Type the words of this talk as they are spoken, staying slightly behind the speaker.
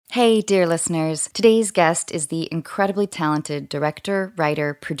Hey, dear listeners. Today's guest is the incredibly talented director,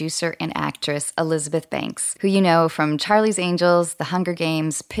 writer, producer, and actress Elizabeth Banks, who you know from Charlie's Angels, The Hunger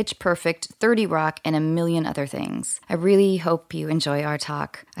Games, Pitch Perfect, 30 Rock, and a million other things. I really hope you enjoy our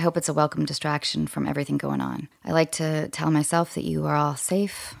talk. I hope it's a welcome distraction from everything going on. I like to tell myself that you are all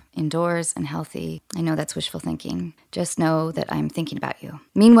safe, indoors, and healthy. I know that's wishful thinking. Just know that I'm thinking about you.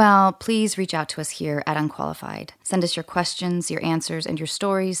 Meanwhile, please reach out to us here at Unqualified. Send us your questions, your answers, and your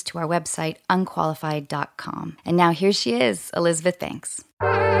stories to our website, unqualified.com. And now here she is, Elizabeth Banks.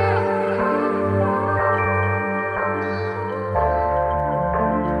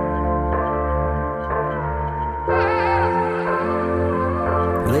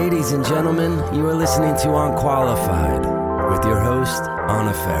 Ladies and gentlemen, you are listening to Unqualified with your host,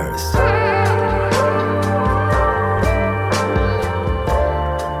 Anna Faris.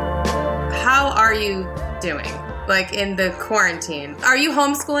 How are you doing? Like in the quarantine? Are you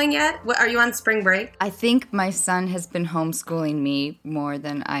homeschooling yet? Are you on spring break? I think my son has been homeschooling me more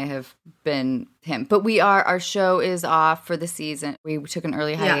than I have been him. But our show is off for the season. We took an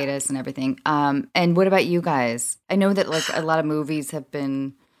early hiatus and everything. And what about you guys? I know that like a lot of movies have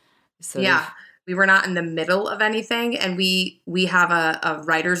been We were not in the middle of anything, and we have a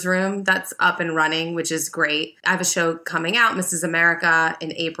writer's room that's up and running, which is great. I have a show coming out, Mrs. America,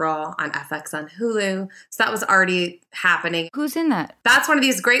 in April on FX on Hulu. So that was already happening. Who's in that? That's one of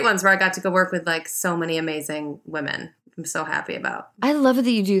these great ones where I got to go work with like so many amazing women. I'm so happy about. I love it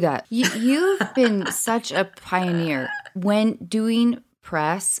that you do that. You've been such a pioneer. When doing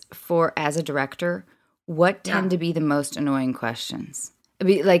press as a director, what tend to be the most annoying questions? I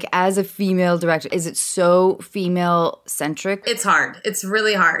mean, like, as a female director, is it so female-centric? It's hard. It's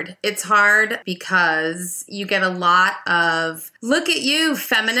really hard. It's hard because you get a lot of, look at you,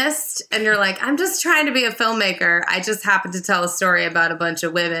 feminist, and you're like, I'm just trying to be a filmmaker. I just happen to tell a story about a bunch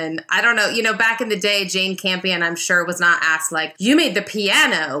of women. I don't know. You know, back in the day, Jane Campion, I'm sure, was not asked, like, you made the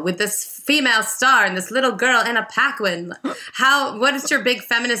piano with this female star and this little girl in a Paquin. What is your big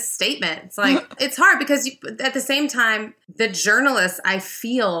feminist statement? It's like, it's hard because at the same time, the journalists, I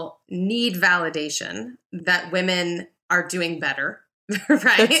feel, need validation that women are doing better.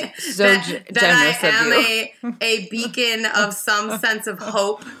 Right? That's so generous that I am a beacon of some sense of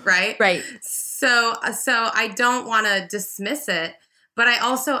hope, right? Right. So I don't want to dismiss it, but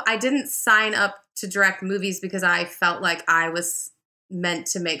I didn't sign up to direct movies because I felt like I was meant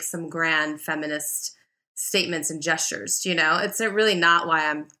to make some grand feminist statements and gestures, you know? It's really not why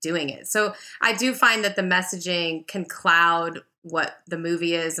I'm doing it. So I do find that the messaging can cloud what the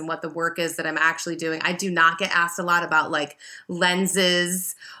movie is and what the work is that I'm actually doing. I do not get asked a lot about like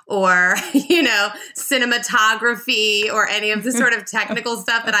lenses or, you know, cinematography or any of the sort of technical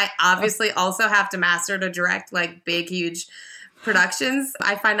stuff that I obviously also have to master to direct like big, huge productions.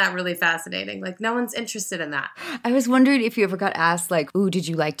 I find that really fascinating. Like, no one's interested in that. I was wondering if you ever got asked, like, ooh, did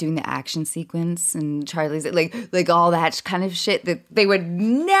you like doing the action sequence and Charlie's, like all that kind of shit that they would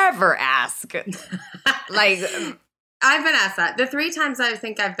never ask. Like, I've been asked that. The 3 times I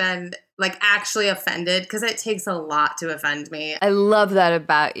think I've been, like, actually offended, because it takes a lot to offend me. I love that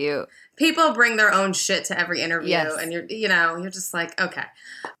about you. People bring their own shit to every interview, and you're just like, okay.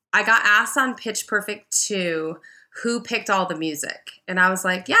 I got asked on Pitch Perfect 2, who picked all the music? And I was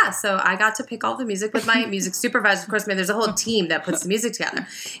like, yeah, so I got to pick all the music with my music supervisor. Of course, there's a whole team that puts the music together.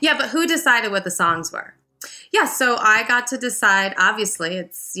 Yeah, but who decided what the songs were? Yeah, so I got to decide. Obviously,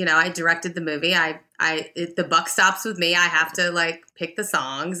 it's, you know, I directed the movie. The buck stops with me. I have to, like, pick the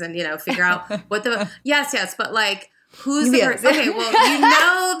songs and, you know, figure out what the... Yes, but, like, who's the person? Okay, well, you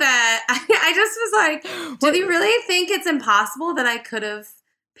know that... I just was like, did you really think it's impossible that I could have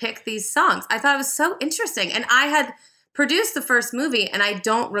pick these songs? I thought it was so interesting. And I had produced the first movie, and I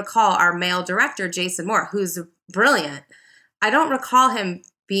don't recall our male director, Jason Moore, who's brilliant. I don't recall him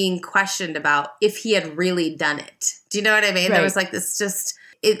being questioned about if he had really done it. Do you know what I mean? Right. There was like this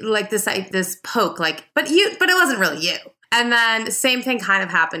poke, like, but it wasn't really you. And then same thing kind of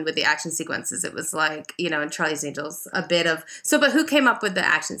happened with the action sequences. It was like, you know, in Charlie's Angels, a bit of, but who came up with the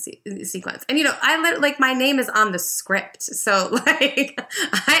action sequence? And, you know, my name is on the script. So, like,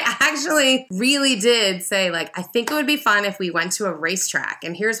 I actually really did say, like, I think it would be fun if we went to a racetrack.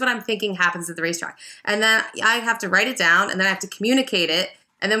 And here's what I'm thinking happens at the racetrack. And then I have to write it down, and then I have to communicate it.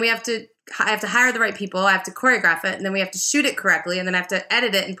 And then I have to hire the right people. I have to choreograph it. And then we have to shoot it correctly. And then I have to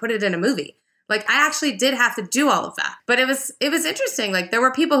edit it and put it in a movie. Like, I actually did have to do all of that. But it was interesting. Like, there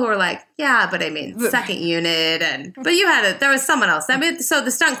were people who were like, yeah, but I mean, second unit. But there was someone else. I mean, so the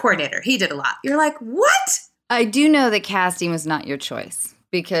stunt coordinator, he did a lot. You're like, what? I do know that casting was not your choice.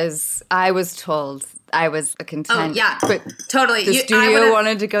 because I was told I was a content. Oh, yeah. But totally. The studio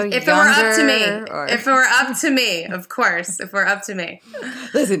wanted to go if younger. It were up to me. If it were up to me, of course. If it were up to me.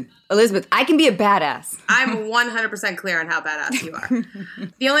 Listen, Elizabeth, I can be a badass. I'm 100% clear on how badass you are.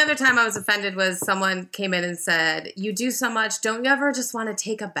 The only other time I was offended was someone came in and said, you do so much, don't you ever just want to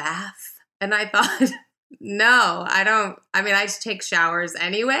take a bath? And I thought... No, I don't. I mean, I just take showers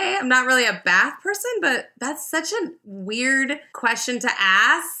anyway. I'm not really a bath person, but that's such a weird question to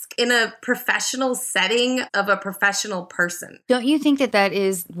ask in a professional setting of a professional person. Don't you think that that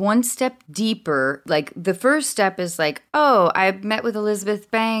is one step deeper? Like the first step is like, oh, I met with Elizabeth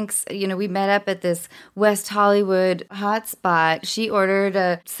Banks. You know, we met up at this West Hollywood hotspot. She ordered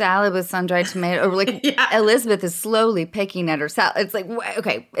a salad with sun-dried tomato. Or like yeah. Elizabeth is slowly picking at her salad. It's like,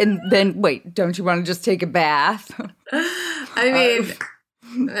 okay. And then wait, don't you want to just take a bath? I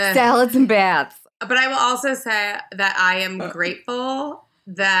mean, salads and baths. But I will also say that I am grateful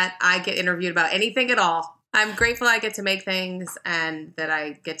that I get interviewed about anything at all. I'm grateful I get to make things and that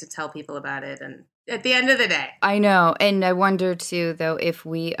I get to tell people about it. And at the end of the day. I know. And I wonder too, though, if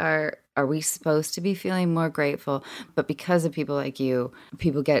we are we supposed to be feeling more grateful? But because of people like you,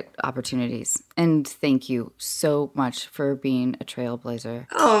 people get opportunities. And thank you so much for being a trailblazer.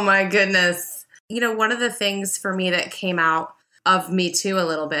 Oh, my goodness. You know, one of the things for me that came out of Me Too a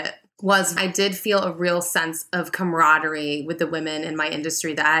little bit was I did feel a real sense of camaraderie with the women in my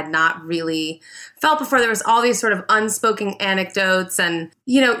industry that I had not really felt before. There was all these sort of unspoken anecdotes and,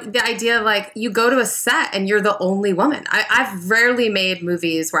 you know, the idea of like you go to a set and you're the only woman. I've rarely made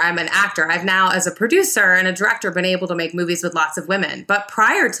movies where I'm an actor. I've now, as a producer and a director, been able to make movies with lots of women. But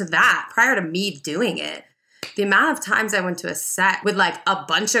prior to that, prior to me doing it, the amount of times I went to a set with like a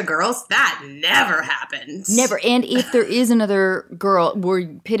bunch of girls, that never happened. Never. And if there is another girl, we're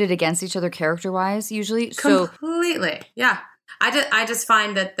pitted against each other character-wise usually. Completely. Yeah. I just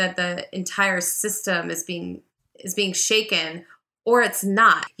find that the entire system is being shaken, or it's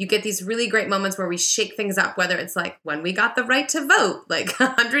not. You get these really great moments where we shake things up, whether it's like when we got the right to vote, like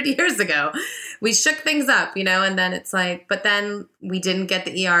 100 years ago, we shook things up, you know, and then it's like, but then we didn't get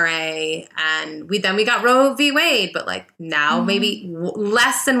the ERA and we got Roe v. Wade, but like now maybe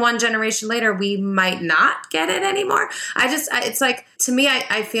less than one generation later, we might not get it anymore. It's like, to me,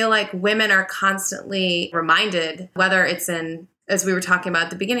 I feel like women are constantly reminded, whether it's in, as we were talking about at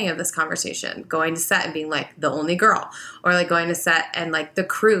the beginning of this conversation, going to set and being like the only girl, or like going to set and like the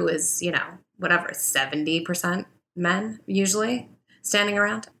crew is, you know, whatever, 70% men usually standing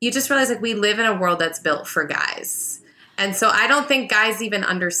around. You just realize like we live in a world that's built for guys. And so I don't think guys even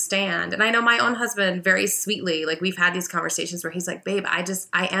understand. And I know my own husband very sweetly, like we've had these conversations where he's like, babe,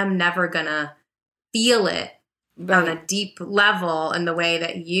 I am never gonna feel it on a deep level in the way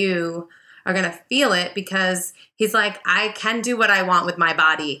that you are going to feel it, because he's like, I can do what I want with my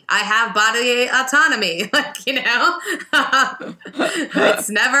body. I have body autonomy. Like, you know, it's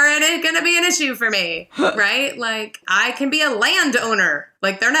never going to be an issue for me, right? Like, I can be a landowner.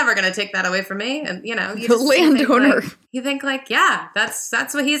 Like, they're never going to take that away from me. And, you know, the landowner. You think like, yeah, that's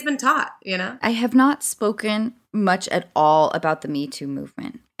what he's been taught, you know? I have not spoken much at all about the Me Too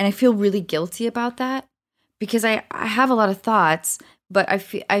movement. And I feel really guilty about that because I have a lot of thoughts. But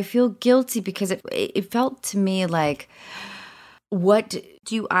I feel guilty because it felt to me like, what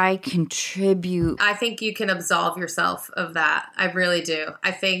do I contribute? I think you can absolve yourself of that. I really do.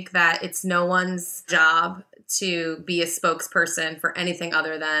 I think that it's no one's job to be a spokesperson for anything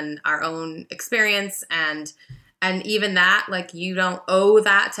other than our own experience. And even that, like, you don't owe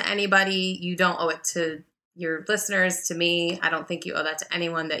that to anybody. You don't owe it to your listeners, to me. I don't think you owe that to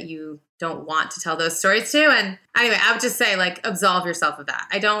anyone that you don't want to tell those stories to. And anyway, I would just say, like, absolve yourself of that.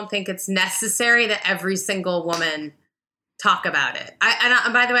 I don't think it's necessary that every single woman talk about it.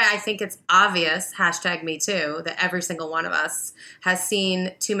 And by the way, I think it's obvious, #MeToo, that every single one of us has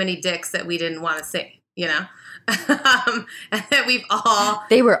seen too many dicks that we didn't want to see, you know? And that we've all...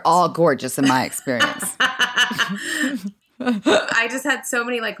 They were all gorgeous in my experience. I just had so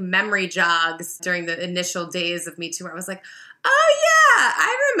many like memory jogs during the initial days of Me Too where I was like, oh yeah,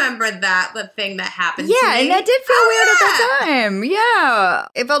 I remember the thing that happened to me. Yeah, and that did feel weird at the time. Yeah.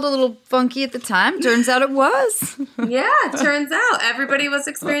 It felt a little funky at the time. Turns out it was. Yeah, turns out everybody was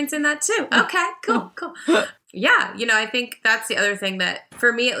experiencing that too. Okay, cool. Yeah, you know, I think that's the other thing that,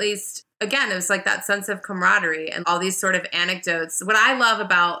 for me at least, again, it was like that sense of camaraderie and all these sort of anecdotes. What I love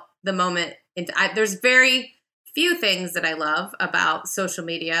about the moment, there's very few things that I love about social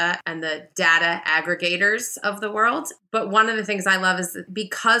media and the data aggregators of the world. But one of the things I love is that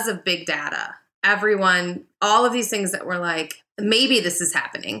because of big data, all of these things that were like, maybe this is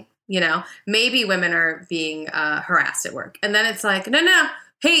happening, Maybe women are being harassed at work. And then it's like, no.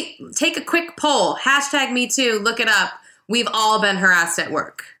 Hey, take a quick poll. #MeToo. Look it up. We've all been harassed at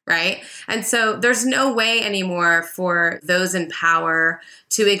work, right? And so there's no way anymore for those in power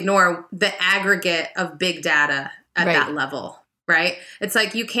to ignore the aggregate of big data at that level, right? It's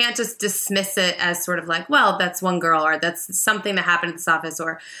like you can't just dismiss it as sort of like, well, that's one girl, or that's something that happened at this office,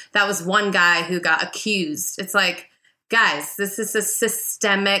 or that was one guy who got accused. It's like, guys, this is a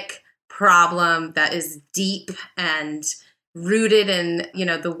systemic problem that is deep and rooted in,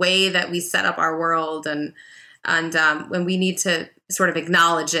 the way that we set up our world, and when we need to sort of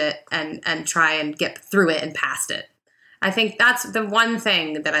acknowledge it and try and get through it and past it. I think that's the one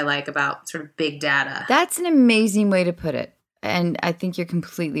thing that I like about sort of big data. That's an amazing way to put it. And I think you're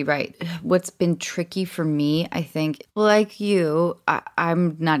completely right. What's been tricky for me, I think, like you,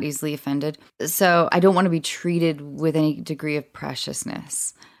 I'm not easily offended. So I don't want to be treated with any degree of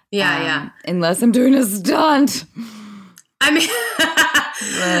preciousness. Yeah. Unless I'm doing a stunt. I mean,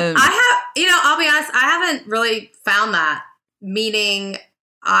 I'll be honest, I haven't really found that, meaning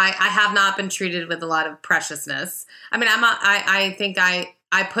I have not been treated with a lot of preciousness. I mean, I think I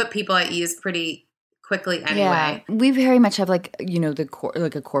put people at ease pretty quickly anyway. Yeah. We very much have like a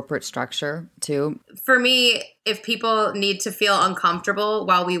corporate structure too. For me, if people need to feel uncomfortable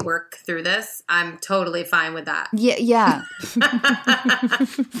while we work through this, I'm totally fine with that. Yeah.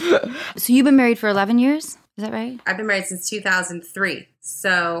 So you've been married for 11 years? Is that right? I've been married since 2003.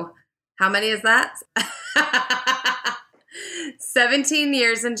 So how many is that? 17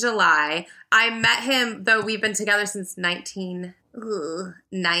 years in July. I met him, though we've been together since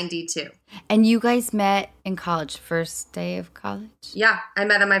 1992. And you guys met in college, first day of college? Yeah, I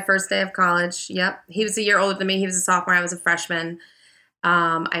met him my first day of college. Yep. He was a year older than me. He was a sophomore. I was a freshman.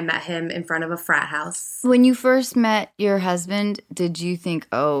 I met him in front of a frat house. When you first met your husband, did you think,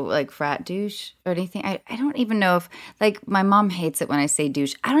 like frat douche or anything? I don't even know if, like, my mom hates it when I say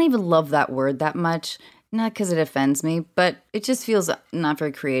douche. I don't even love that word that much. Not because it offends me, but it just feels not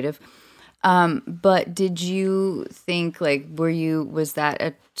very creative. But did you think, like, was that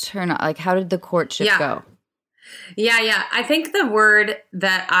a turn on? Like, how did the courtship go? Yeah. I think the word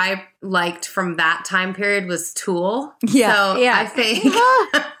that I liked from that time period was tool. Yeah. So yeah. I think,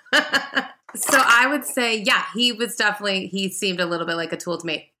 so I would say, yeah, he seemed a little bit like a tool to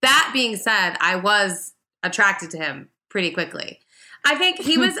me. That being said, I was attracted to him pretty quickly. I think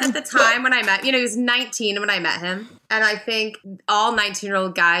he was at the time when I met, he was 19 when I met him. And I think all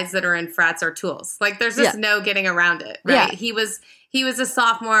 19-year-old guys that are in frats are tools. Like, there's just no getting around it, right? Yeah. He was a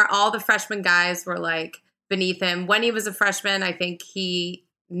sophomore. All the freshman guys were like beneath him. When he was a freshman, I think he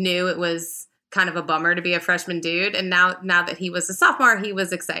knew it was kind of a bummer to be a freshman dude. And now that he was a sophomore, he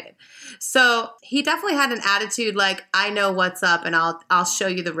was excited. So he definitely had an attitude like, I know what's up, and I'll show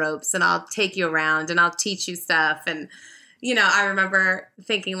you the ropes, and I'll take you around, and I'll teach you stuff. And I remember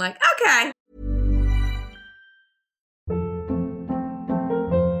thinking like, okay.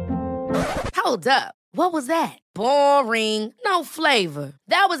 Hold up. What was that? Boring. No flavor.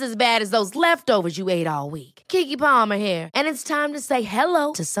 That was as bad as those leftovers you ate all week. Keke Palmer here. And it's time to say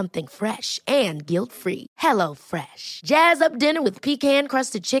hello to something fresh and guilt-free. HelloFresh. Jazz up dinner with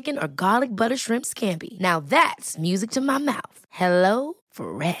pecan-crusted chicken or garlic butter shrimp scampi. Now that's music to my mouth.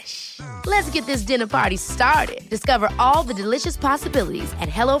 HelloFresh. Let's get this dinner party started. Discover all the delicious possibilities at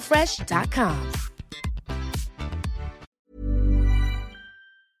HelloFresh.com.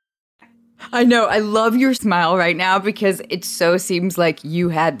 I know. I love your smile right now because it so seems like you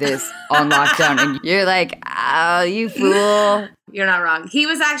had this on lockdown and you're like, oh, you fool. You're not wrong. He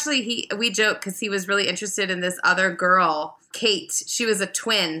was actually, we joke because he was really interested in this other girl, Kate. She was a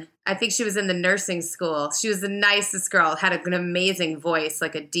twin. I think she was in the nursing school. She was the nicest girl, had an amazing voice,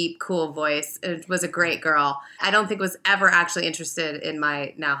 like a deep, cool voice. It was a great girl. I don't think was ever actually interested in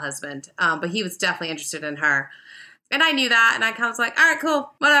my now husband, but he was definitely interested in her. And I knew that, and I kind of was like, all right, cool,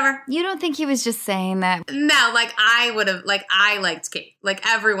 whatever. You don't think he was just saying that? No, like I would have, like I liked Kate. Like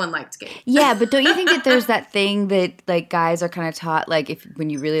everyone liked Kate. Yeah, but don't you think that there's that thing that like guys are kind of taught, like when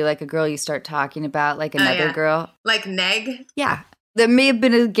you really like a girl, you start talking about like another girl? Like neg? Yeah. That may have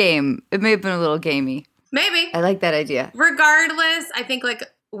been a game. It may have been a little gamey. Maybe. I like that idea. Regardless, I think like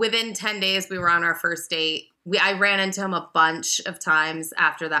within 10 days we were on our first date. I ran into him a bunch of times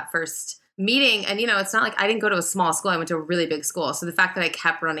after that first meeting, and it's not like I didn't go to a small school. I went to a really big school, so the fact that I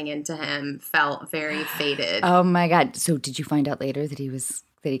kept running into him felt very fated. Oh my god! So did you find out later that he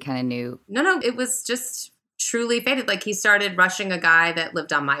kind of knew? No, it was just truly faded. Like he started rushing a guy that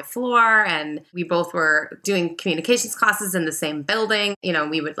lived on my floor, and we both were doing communications classes in the same building. You know,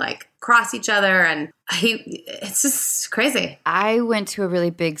 we would like cross each other, and it's just crazy. I went to a really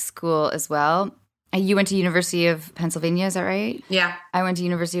big school as well. You went to University of Pennsylvania, is that right? Yeah. I went to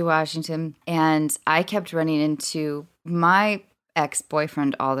University of Washington, and I kept running into my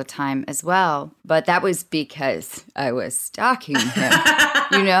ex-boyfriend all the time as well. But that was because I was stalking him.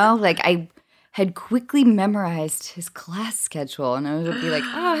 You know, like I had quickly memorized his class schedule, and I would be like,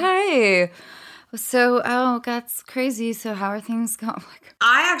 oh, hey. So, that's crazy. So how are things going? Like,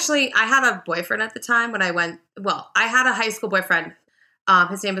 I had a boyfriend at the time when I had a high school boyfriend.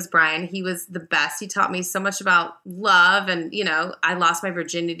 His name was Brian. He was the best. He taught me so much about love, and, you know, I lost my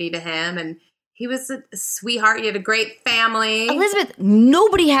virginity to him, and he was a sweetheart. He had a great family. Elizabeth,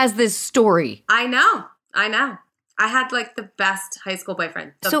 nobody has this story. I know. I had like the best high school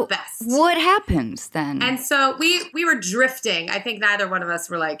boyfriend. The best. What happens then? And so we were drifting. I think neither one of us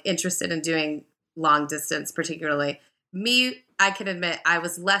were like interested in doing long distance particularly. Me, I can admit I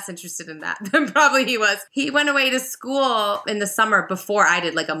was less interested in that than probably he was. He went away to school in the summer before I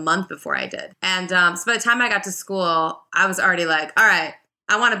did, like a month before I did. And so by the time I got to school, I was already like, all right,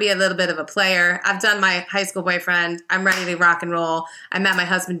 I want to be a little bit of a player. I've done my high school boyfriend. I'm ready to rock and roll. I met my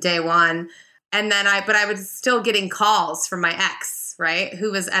husband day one. And then I was still getting calls from my ex, right,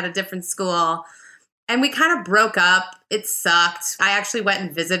 who was at a different school. And we kind of broke up. It sucked. I actually went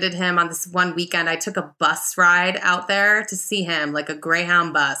and visited him on this one weekend. I took a bus ride out there to see him, like a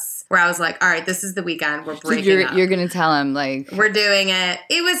Greyhound bus, where I was like, all right, this is the weekend. We're breaking up. You're going to tell him, like... We're doing it.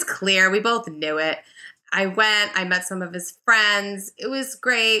 It was clear. We both knew it. I went. I met some of his friends. It was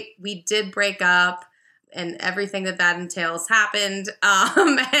great. We did break up, and everything that entails happened.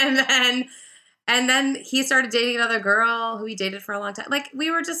 And then he started dating another girl who he dated for a long time. Like, we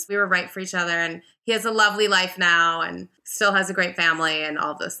were right for each other. And he has a lovely life now and still has a great family and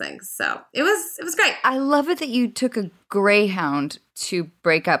all those things. So it was great. I love it that you took a Greyhound to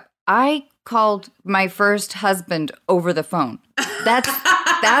break up. I called my first husband over the phone. That's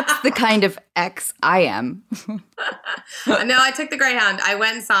the kind of ex I am. No, I took the Greyhound. I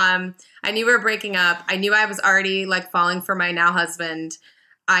went and saw him. I knew we were breaking up. I knew I was already like falling for my now husband.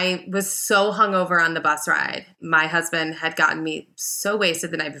 I was so hungover on the bus ride. My husband had gotten me so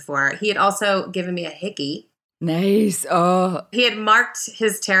wasted the night before. He had also given me a hickey. Nice. Oh. He had marked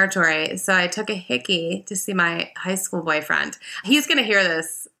his territory. So I took a hickey to see my high school boyfriend. He's going to hear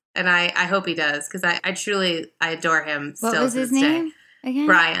this, and I hope he does, because I adore him still. What was his name again?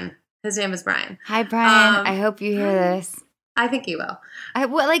 Brian. His name is Brian. Hi, Brian. I hope you hear this. I think he will.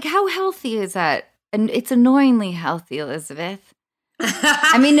 How healthy is that? And it's annoyingly healthy, Elizabeth.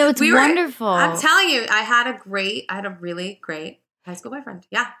 I mean, no, it's wonderful. I'm telling you, I had a really great high school boyfriend.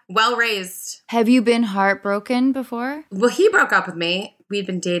 Yeah. Well raised. Have you been heartbroken before? Well, he broke up with me. We'd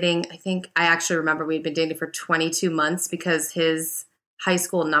been dating, I actually remember we'd been dating for 22 months because his high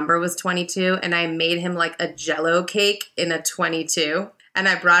school number was 22, and I made him like a Jell-O cake in a 22. And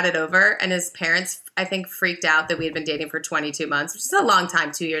I brought it over, and his parents, I think, freaked out that we had been dating for 22 months, which is a long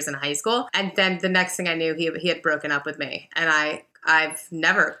time, 2 years in high school. And then the next thing I knew, he had broken up with me. And I've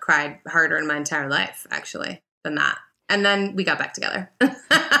never cried harder in my entire life, actually, than that. And then we got back together.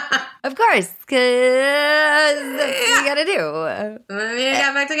 Of course, because that's what you gotta do. We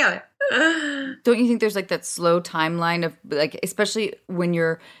got back together. Don't you think there's like that slow timeline of like, especially when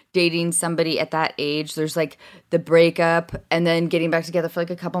you're dating somebody at that age, there's like the breakup and then getting back together for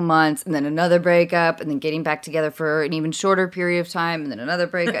like a couple months and then another breakup and then getting back together for an even shorter period of time and then another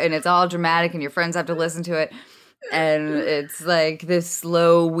breakup, and it's all dramatic and your friends have to listen to it. And it's like this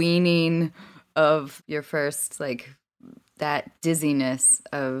slow weaning of your first, like, that dizziness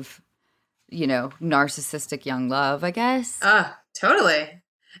of, you know, narcissistic young love, I guess. Totally.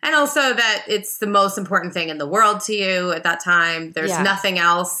 And also that it's the most important thing in the world to you at that time. There's nothing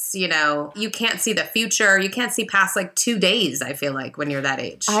else, you know. You can't see the future. You can't see past, like, 2 days, I feel like, when you're that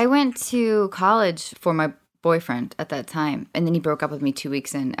age. I went to college for my boyfriend at that time, and then he broke up with me 2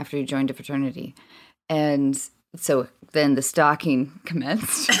 weeks in after he joined a fraternity. And so then the stalking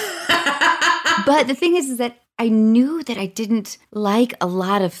commenced. But the thing is that I knew that I didn't like a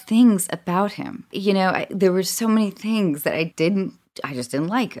lot of things about him. You know, there were so many things that I just didn't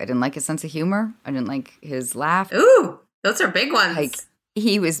like. I didn't like his sense of humor. I didn't like his laugh. Ooh, those are big ones. Like,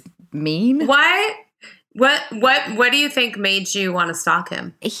 he was mean. Why? What do you think made you want to stalk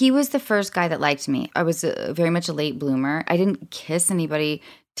him? He was the first guy that liked me. I was very much a late bloomer. I didn't kiss anybody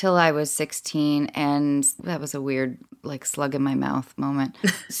till I was 16, and that was a weird, like, slug in my mouth moment.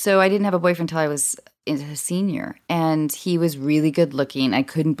 So I didn't have a boyfriend till I was into a senior, and he was really good looking. I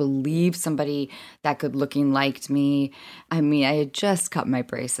couldn't believe somebody that good looking liked me. I mean, I had just cut my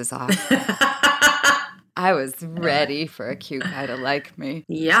braces off. I was ready for a cute guy to like me.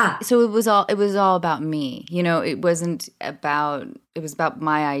 Yeah. So it was all about me. You know, it was about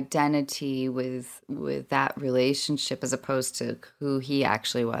my identity with that relationship as opposed to who he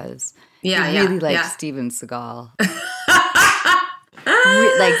actually was. Yeah, he really liked Steven Seagal.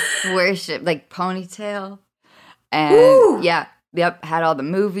 Like worship, like ponytail. And Ooh. Had all the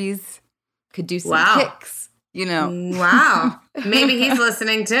movies. Could do some kicks, you know. Wow. Maybe he's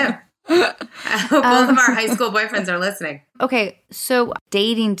listening too. Both of our high school boyfriends are listening. Okay, so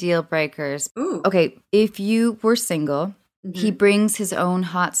dating deal breakers. Ooh. Okay, if you were single, he brings his own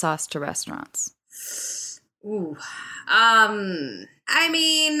hot sauce to restaurants. Ooh. I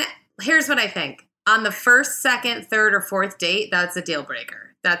mean, here's what I think. On the first, second, third, or fourth date, that's a deal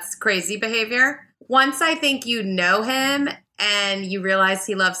breaker. That's crazy behavior. Once I think you know him and you realize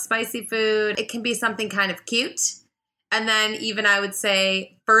he loves spicy food, it can be something kind of cute. And then even I would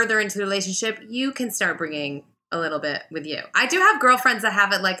say further into the relationship, you can start bringing a little bit with you. I do have girlfriends that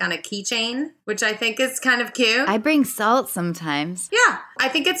have it like on a keychain, which I think is kind of cute. I bring salt sometimes. Yeah. I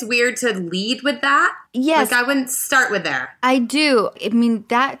think it's weird to lead with that. Yes. Like I wouldn't start with there. I do. I mean,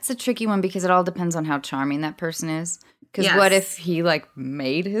 that's a tricky one because it all depends on how charming that person is. Because what if he like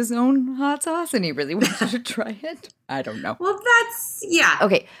made his own hot sauce and he really wanted to try it? I don't know. Well, that's, yeah.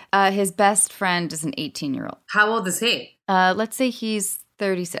 Okay. His best friend is an 18-year-old. How old is he? Let's say he's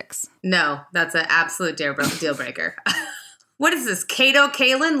 36. No, that's an absolute deal breaker. What is this? Kato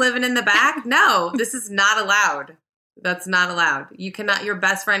Kalin living in the back? No, this is not allowed. That's not allowed. You cannot, your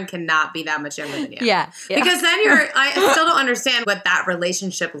best friend cannot be that much younger than you. Yeah. Because then I still don't understand what that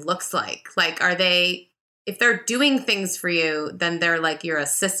relationship looks like. Like, if they're doing things for you, then they're like your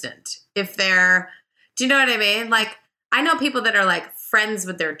assistant. Do you know what I mean? Like, I know people that are like friends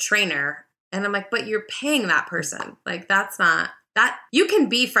with their trainer, and I'm like, but you're paying that person. Like, that's not, that, you can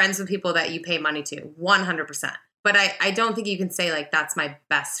be friends with people that you pay money to, 100%. But I don't think you can say like, that's my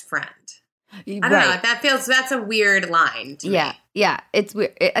best friend. I don't know. That's a weird line to me. Yeah, it's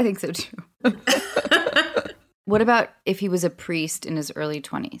weird. I think so too. What about if he was a priest in his early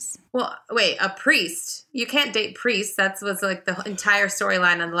 20s? Well, wait, a priest? You can't date priests. That was like the entire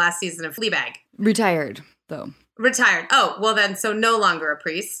storyline on the last season of Fleabag. Retired, though. Retired. Oh, well then, so no longer a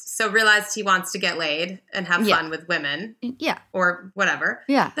priest. So realized he wants to get laid and have fun with women. Yeah. Or whatever.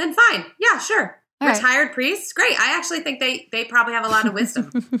 Yeah. Then fine. Yeah, sure. All Retired right. Priest? Great. I actually think they probably have a lot of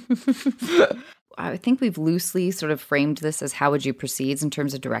wisdom. I think we've loosely sort of framed this as how would you proceed in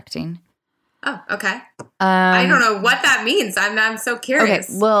terms of directing. Oh, okay. I don't know what that means. I'm so curious.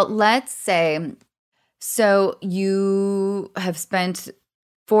 Okay, well, let's say, so you have spent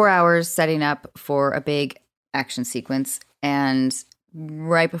 4 hours setting up for a big action sequence, and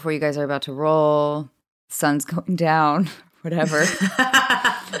right before you guys are about to roll, sun's going down, whatever,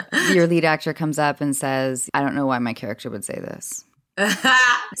 your lead actor comes up and says, I don't know why my character would say this.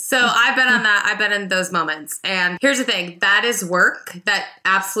 So I've been on that. I've been in those moments. And here's the thing. That is work that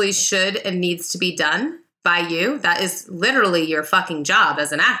absolutely should and needs to be done by you. That is literally your fucking job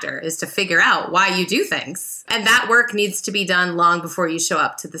as an actor, is to figure out why you do things. And that work needs to be done long before you show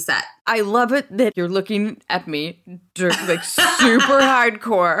up to the set. I love it that you're looking at me like super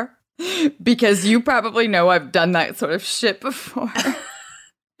hardcore because you probably know I've done that sort of shit before.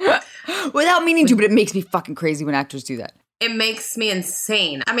 Without meaning to, but it makes me fucking crazy when actors do that. It makes me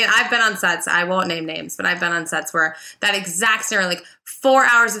insane. I mean, I've been on sets, I won't name names, but I've been on sets where that exact scenario, like 4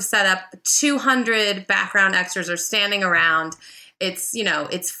 hours of setup, 200 background extras are standing around. It's,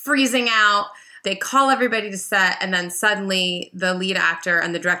 it's freezing out. They call everybody to set, and then suddenly the lead actor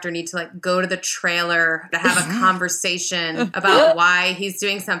and the director need to like go to the trailer to have a conversation about why he's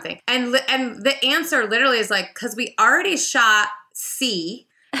doing something. And the answer literally is like, because we already shot C,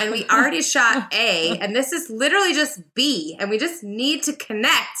 and we already shot A, and this is literally just B, and we just need to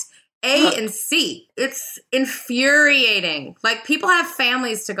connect A and C. It's infuriating. Like, people have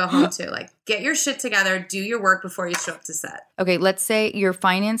families to go home to. Like, get your shit together, do your work before you show up to set. Okay, let's say your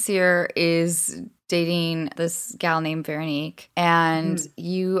financier is dating this gal named Veronique, and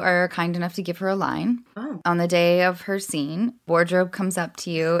you are kind enough to give her a line. Oh. On the day of her scene, wardrobe comes up to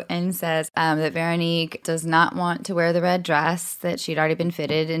you and says that Veronique does not want to wear the red dress that she'd already been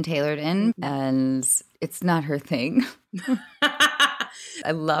fitted and tailored in, and it's not her thing.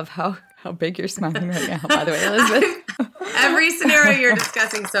 I love how big you're smiling right now, by the way, Elizabeth. Every scenario you're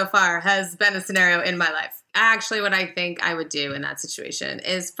discussing so far has been a scenario in my life. Actually, what I think I would do in that situation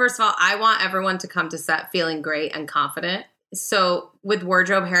is, first of all, I want everyone to come to set feeling great and confident. So with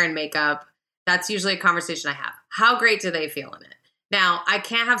wardrobe, hair, and makeup, That's usually a conversation I have. How great do they feel in it? Now, I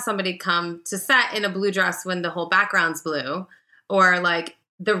can't have somebody come to set in a blue dress when the whole background's blue, or like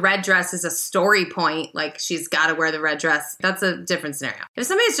the red dress is a story point, like she's got to wear the red dress. That's a different scenario. If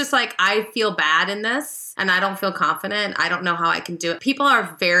somebody's just like, I feel bad in this and I don't feel confident, I don't know how I can do it. People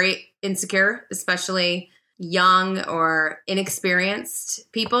are very insecure, especially young or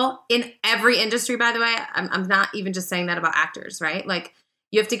inexperienced people in every industry, by the way. I'm not even just saying that about actors, right? Like,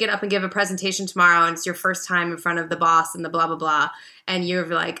 you have to get up and give a presentation tomorrow and it's your first time in front of the boss and the blah, blah, blah. And you're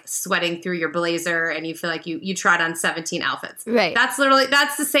like sweating through your blazer and you feel like you tried on 17 outfits. Right. That's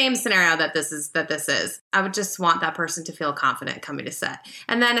the same scenario that this is. I would just want that person to feel confident coming to set.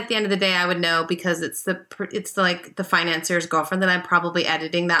 And then at the end of the day, I would know, because it's like the financier's girlfriend, that I'm probably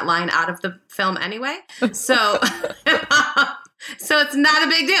editing that line out of the film anyway. So, so it's not a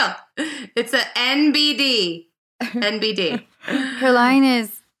big deal. It's a NBD. NBD. Her line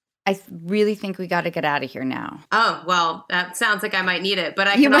is, I really think we got to get out of here now. Oh, well, that sounds like I might need it, but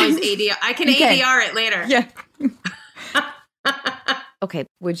I can always ADR. I can ADR it later. Yeah. Okay.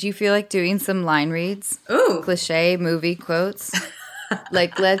 Would you feel like doing some line reads? Ooh. Cliche movie quotes?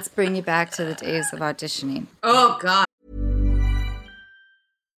 Like, let's bring you back to the days of auditioning. Oh, God.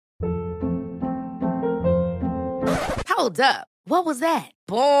 Hold up. What was that?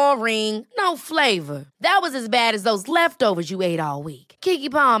 Boring. No flavor. That was as bad as those leftovers you ate all week.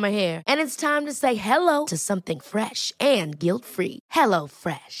 Keke Palmer here. And it's time to say hello to something fresh and guilt-free.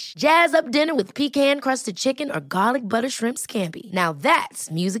 HelloFresh. Jazz up dinner with pecan-crusted chicken or garlic butter shrimp scampi. Now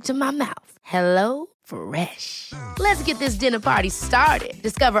that's music to my mouth. HelloFresh. Let's get this dinner party started.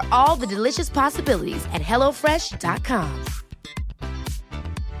 Discover all the delicious possibilities at HelloFresh.com.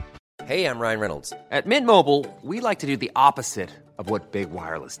 Hey, I'm Ryan Reynolds. At Mint Mobile, we like to do the opposite of what Big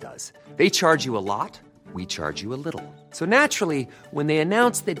Wireless does. They charge you a lot, we charge you a little. So naturally, when they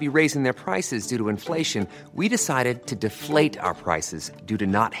announced they'd be raising their prices due to inflation, we decided to deflate our prices due to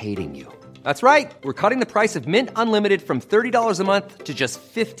not hating you. That's right. We're cutting the price of Mint Unlimited from $30 a month to just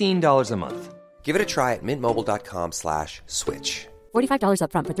 $15 a month. Give it a try at mintmobile.com/switch. $45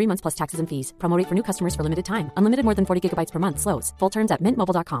 up front for 3 months plus taxes and fees. Promo rate for new customers for limited time. Unlimited more than 40 gigabytes per month. Slows full terms at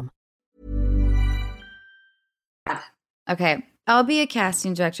mintmobile.com. Okay. I'll be a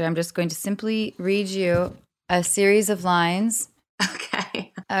casting director. I'm just going to simply read you a series of lines.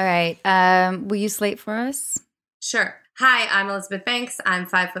 Okay. All right. Will you slate for us? Sure. Hi, I'm Elizabeth Banks. I'm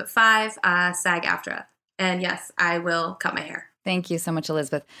 5'5", SAG-AFTRA. And yes, I will cut my hair. Thank you so much,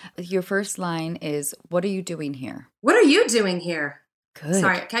 Elizabeth. Your first line is, what are you doing here? What are you doing here? Good.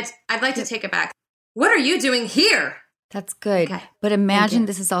 Sorry, I'd like to take it back. What are you doing here? That's good. Okay. But imagine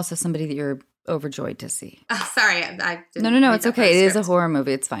this is also somebody that you're overjoyed to see. Sorry, I didn't. No, it's okay. It is a horror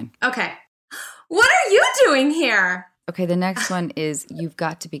movie. It's fine. Okay. What are you doing here? Okay, the next one is, you've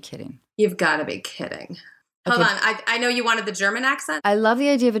got to be kidding. You've got to be kidding. Hold on. I know you wanted the German accent. I love the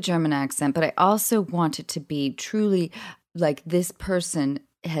idea of a German accent, but I also want it to be truly like this person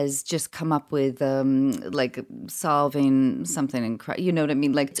has just come up with like solving something incredible. You know what I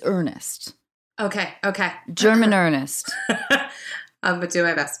mean? Like, it's earnest. Okay. German earnest. I'm going to do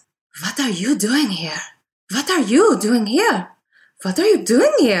my best. What are you doing here? What are you doing here? What are you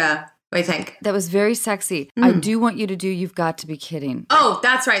doing here? What do you think? That was very sexy. I do want you to do You've Got to Be Kidding. Oh,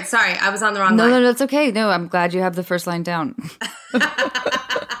 that's right. Sorry, I was on the wrong line. No, it's okay. No, I'm glad you have the first line down.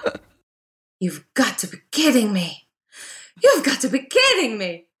 You've got to be kidding me. You've got to be kidding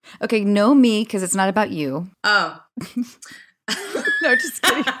me. Okay, no me, because it's not about you. Oh. No, just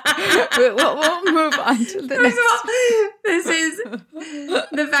kidding. We'll move on to the next. First of all, this is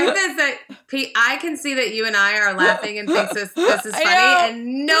the fact that I can see that you and I are laughing and think this is funny,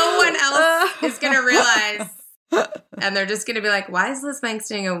 and no one else is going to realize. And they're just going to be like, why is Liz Banks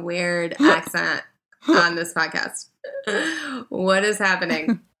doing a weird accent on this podcast? What is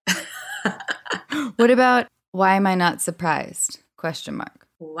happening? What about, why am I not surprised? Question mark.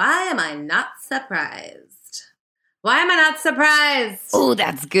 Why am I not surprised? Why am I not surprised? Oh,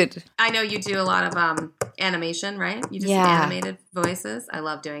 that's good. I know you do a lot of animation, right? You do some animated voices. I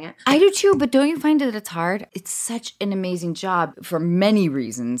love doing it. I do too, but don't you find that it's hard? It's such an amazing job for many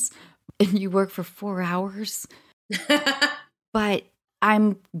reasons. And you work for 4 hours. But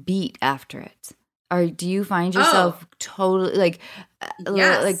I'm beat after it. Or do you find yourself totally like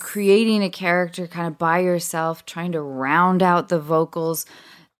creating a character kind of by yourself, trying to round out the vocals?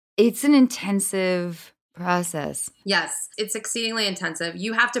 It's an intensive process. Yes, it's exceedingly intensive.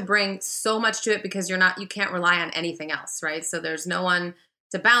 You have to bring so much to it because you can't rely on anything else, right? So there's no one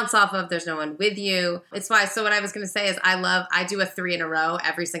to bounce off of. There's no one with you. It's why. So what I was going to say is I do a 3 in a row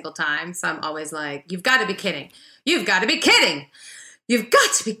every single time. So I'm always like, you've got to be kidding. You've got to be kidding. you've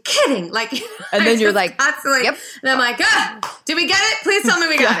got to be kidding. Like, and then you're like, constantly, yep. And I'm like, did we get it? Please tell me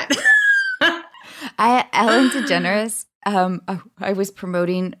we got it. Ellen DeGeneres, I was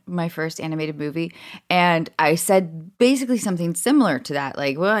promoting my first animated movie, and I said basically something similar to that.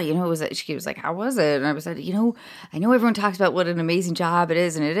 Like, well, she was like, how was it? And I was like, I know everyone talks about what an amazing job it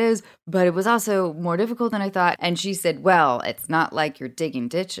is, and it is, but it was also more difficult than I thought. And she said, well, it's not like you're digging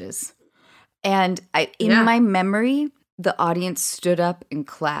ditches. And in my memory, the audience stood up and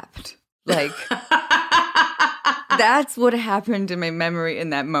clapped. Like, that's what happened in my memory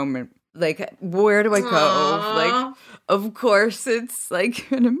in that moment. Like, where do I go? Aww. Like, of course, it's like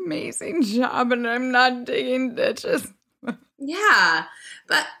an amazing job and I'm not digging ditches. Yeah.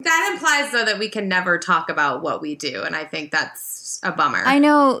 But that implies, though, that we can never talk about what we do. And I think that's a bummer. I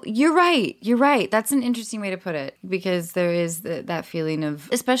know. You're right. You're right. That's an interesting way to put it, because there is that feeling of,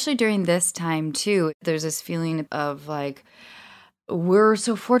 especially during this time, too, there's this feeling of like, we're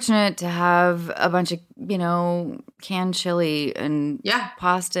so fortunate to have a bunch of, canned chili and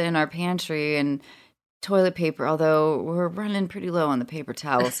pasta in our pantry and toilet paper, although we're running pretty low on the paper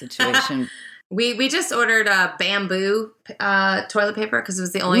towel situation. We just ordered a bamboo toilet paper because it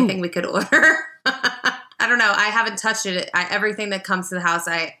was the only thing we could order. I don't know. I haven't touched it. Everything that comes to the house,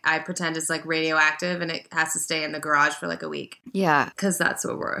 I pretend is like radioactive, and it has to stay in the garage for like a week. Yeah. Because that's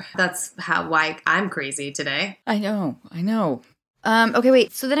why I'm crazy today. I know. Okay,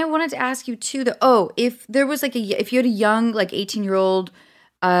 wait. So then I wanted to ask you too, if there was if you had a young, 18-year-old,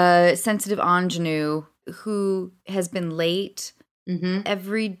 sensitive ingenue who has been late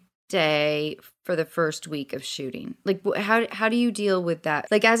every day for the first week of shooting, like how do you deal with that?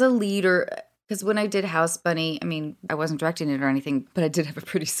 Like, as a leader, because when I did House Bunny, I mean, I wasn't directing it or anything, but I did have a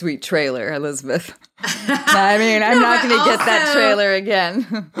pretty sweet trailer, Elizabeth. I mean, I'm not going to get that trailer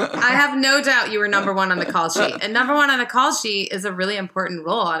again. I have no doubt you were number one on the call sheet. And number one on the call sheet is a really important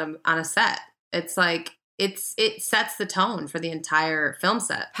role on a set. It's like, it sets the tone for the entire film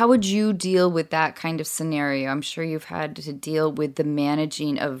set. How would you deal with that kind of scenario? I'm sure you've had to deal with the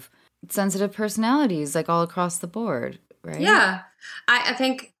managing of sensitive personalities, like all across the board, right? Yeah. I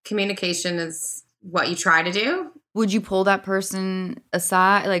think communication is what you try to do. Would you pull that person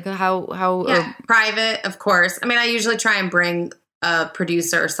aside? Like how? Yeah, private, of course. I mean, I usually try and bring a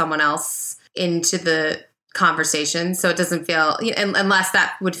producer or someone else into the conversation, so it doesn't feel, unless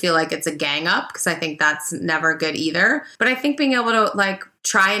that would feel like it's a gang up, because I think that's never good either. But I think being able to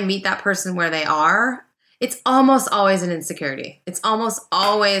try and meet that person where they are, it's almost always an insecurity. It's almost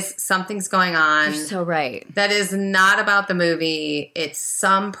always something's going on. You're so right. That is not about the movie. It's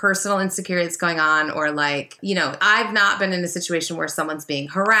some personal insecurity that's going on, or I've not been in a situation where someone's being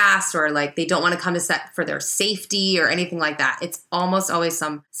harassed, or they don't want to come to set for their safety or anything like that. It's almost always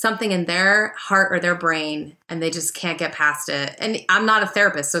something in their heart or their brain, and they just can't get past it. And I'm not a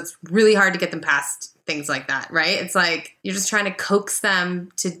therapist, so it's really hard to get them past things like that, right? It's like you're just trying to coax them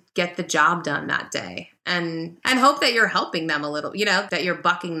to get the job done that day. And hope that you're helping them a little, that you're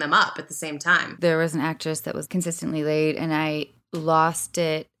bucking them up at the same time. There was an actress that was consistently late, and I lost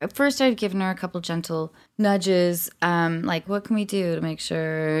it. At first, I'd given her a couple gentle nudges, what can we do to make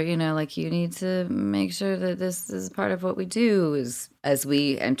sure, you need to make sure that this is part of what we do as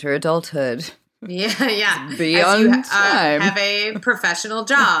we enter adulthood. Yeah. Be on time. Have a professional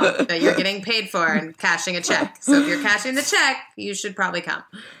job that you're getting paid for and cashing a check. So if you're cashing the check, you should probably come.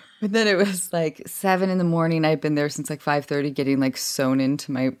 But then it was 7 a.m. I'd been there since 5:30 getting sewn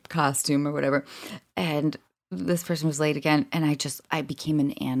into my costume or whatever. And this person was late again. And I became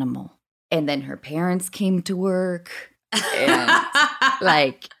an animal. And then her parents came to work. And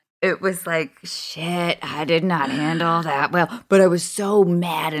it was shit, I did not handle that well. But I was so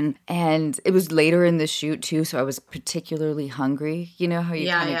mad. And it was later in the shoot too. So I was particularly hungry. You know how you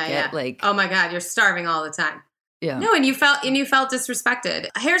kind of get oh my God, you're starving all the time. Yeah. No, and you felt disrespected.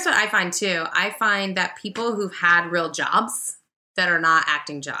 Here's what I find too. I find that people who've had real jobs that are not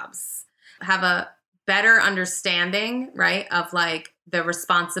acting jobs have a better understanding, right, of the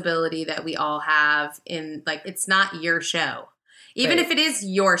responsibility that we all have in it's not your show. Even if it is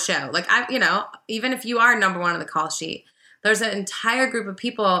your show. Even if you are number one on the call sheet, there's an entire group of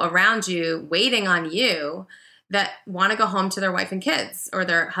people around you waiting on you that want to go home to their wife and kids, or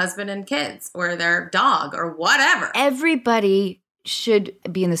their husband and kids, or their dog, or whatever. Everybody should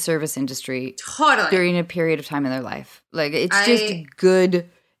be in the service industry totally during a period of time in their life. It's just good.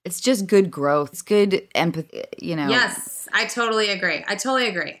 It's just good growth. It's good empathy, Yes, I totally agree.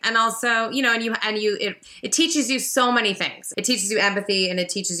 And also, it teaches you so many things. It teaches you empathy and it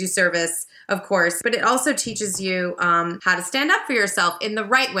teaches you service, of course, but it also teaches you how to stand up for yourself in the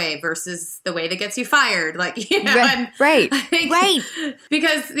right way versus the way that gets you fired. Like, Right.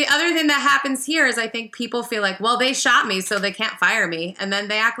 Because the other thing that happens here is I think people feel like, well, they shot me, so they can't fire me. And then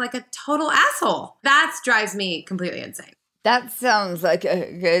they act like a total asshole. That drives me completely insane. That sounds like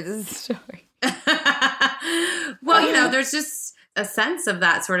a good story. Well, there's just a sense of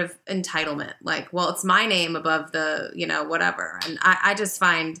that sort of entitlement. Like, well, it's my name above the, whatever. And I just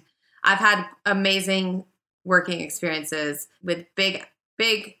find I've had amazing working experiences with big,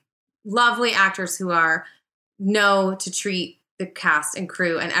 lovely actors who know to treat the cast and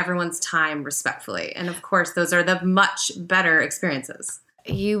crew and everyone's time respectfully. And of course, those are the much better experiences.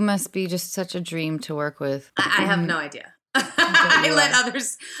 You must be just such a dream to work with. I have no idea. I'll let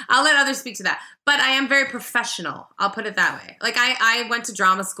others speak to that. But I am very professional. I'll put it that way. Like I went to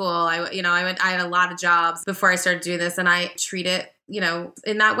drama school. I had a lot of jobs before I started doing this, and I treat it,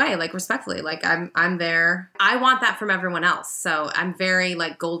 in that way, like respectfully. Like I'm there. I want that from everyone else. So I'm very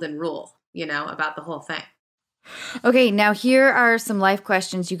like golden rule, about the whole thing. Okay, now here are some life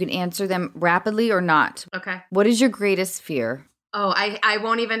questions. You can answer them rapidly or not. Okay. What is your greatest fear? Oh, I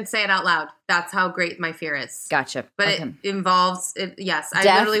won't even say it out loud. That's how great my fear is. Gotcha. But okay. It involves, yes, I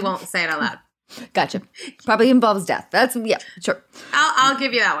death? literally won't say it out loud. Gotcha. Probably involves death. Yeah, sure. I'll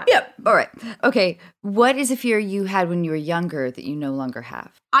give you that one. Yep. All right. Okay. What is a fear you had when you were younger that you no longer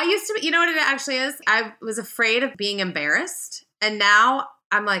have? I used to, you know what it actually is? I was afraid of being embarrassed. And now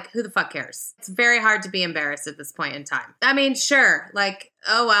I'm like, who the fuck cares? It's very hard to be embarrassed at this point in time. I mean, sure, like,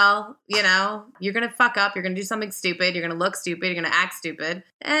 oh, well, you're going to fuck up. You're going to do something stupid. You're going to look stupid. You're going to act stupid.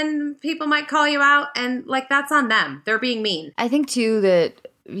 And people might call you out. And, like, that's on them. They're being mean. I think, too, that,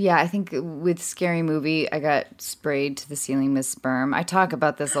 I think with Scary Movie, I got sprayed to the ceiling with sperm. I talk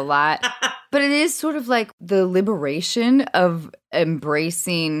about this a lot. But it is sort of like the liberation of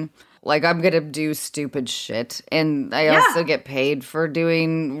embracing, like, I'm going to do stupid shit. And I also get paid for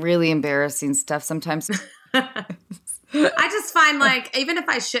doing really embarrassing stuff sometimes. I just find, like, even if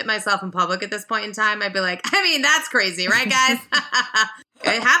I shit myself in public at this point in time, I'd be like, I mean, that's crazy, right, guys?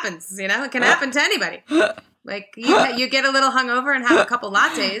 It happens, It can happen to anybody. Like, you get a little hungover and have a couple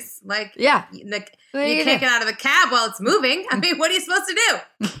lattes. Like, you can't get out of the cab while it's moving. I mean, what are you supposed to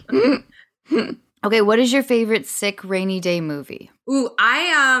do? Okay, what is your favorite sick rainy day movie? Ooh,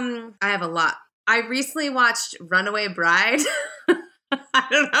 I have a lot. I recently watched Runaway Bride. I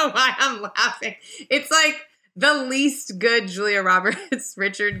don't know why I'm laughing. It's like the least good Julia Roberts,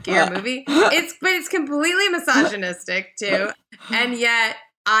 Richard Gere movie. It's completely misogynistic too. And yet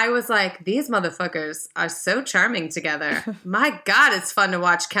I was like, these motherfuckers are so charming together. My God, it's fun to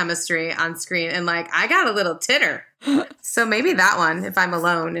watch chemistry on screen. And like, I got a little titter. So maybe that one, if I'm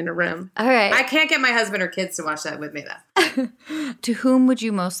alone in a room. All right. I can't get my husband or kids to watch that with me, though. To whom would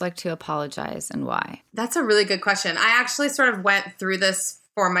you most like to apologize and why? That's a really good question. I actually sort of went through this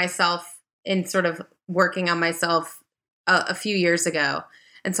for myself in sort of working on myself a few years ago.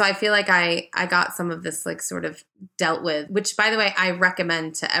 And so I feel like I got some of this like sort of dealt with, which by the way, I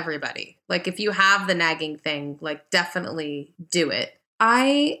recommend to everybody. Like if you have the nagging thing, like definitely do it.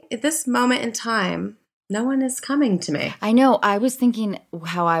 At this moment in time, no one is coming to me. I know. I was thinking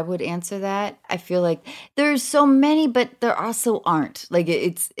how I would answer that. I feel like there's so many, but there also aren't. Like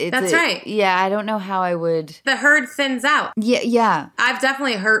it's That's right. Yeah, I don't know how I would. The herd thins out. Yeah. I've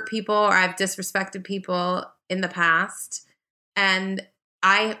definitely hurt people or I've disrespected people in the past. And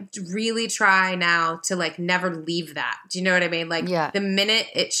I really try now to like never leave that. Do you know what I mean? Like the minute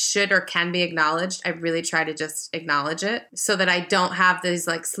it should or can be acknowledged, I really try to just acknowledge it so that I don't have these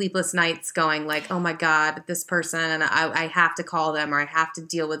like sleepless nights going like, oh my God, this person, I have to call them or I have to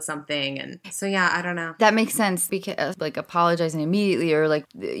deal with something. And so, yeah, I don't know. That makes sense because like apologizing immediately or like,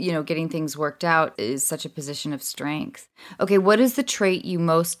 getting things worked out is such a position of strength. Okay. What is the trait you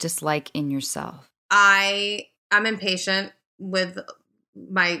most dislike in yourself? I'm impatient with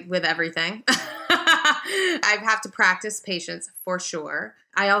everything. I have to practice patience for sure.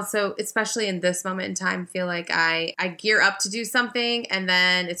 I also, especially in this moment in time, feel like I gear up to do something and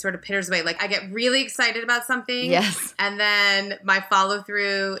then it sort of pitters away. Like I get really excited about something. Yes. And then my follow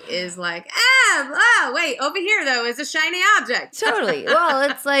through is like, wait, over here though is a shiny object. Totally. Well,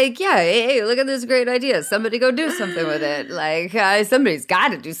 it's like, hey, look at this great idea. Somebody go do something with it. Like somebody's got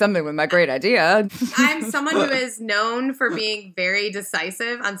to do something with my great idea. I'm someone who is known for being very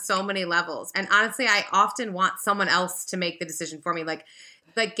decisive on so many levels. And honestly, I often want someone else to make the decision for me. Like,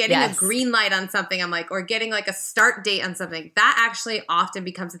 like getting a green light on something, I'm like, or getting like a start date on something, that actually often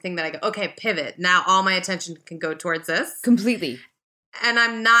becomes a thing that I go, okay, pivot. Now all my attention can go towards this. Completely. And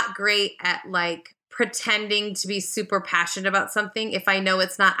I'm not great at like pretending to be super passionate about something if I know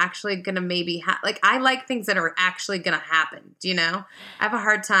it's not actually going to maybe like I like things that are actually going to happen. Do you know? I have a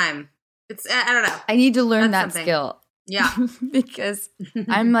hard time. I don't know. I need to learn that skill. Yeah. Because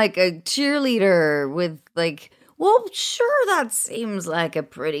I'm like a cheerleader with like, well, sure, that seems like a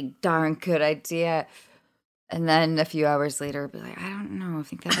pretty darn good idea. And then a few hours later, I'll be like, I don't know. I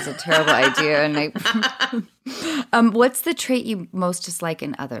think that was a terrible idea. And what's the trait you most dislike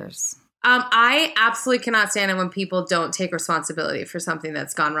in others? I absolutely cannot stand it when people don't take responsibility for something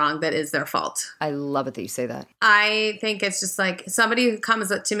that's gone wrong that is their fault. I love it that you say that. I think it's just like somebody who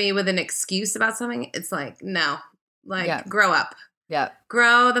comes up to me with an excuse about something. It's like, no, like grow up. Yeah.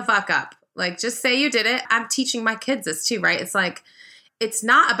 Grow the fuck up. Like, just say you did it. I'm teaching my kids this too, right? It's like, it's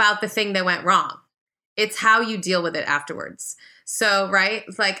not about the thing that went wrong. It's how you deal with it afterwards. So, right?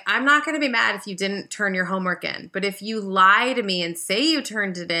 It's like, I'm not going to be mad if you didn't turn your homework in. But if you lie to me and say you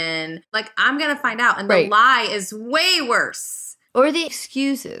turned it in, like, I'm going to find out. And the lie is way worse. Or the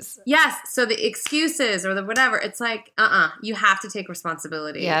excuses. Yes. So the excuses or the whatever, it's like, you have to take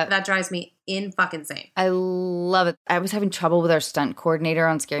responsibility. Yeah. That drives me in fucking insane. I love it. I was having trouble with our stunt coordinator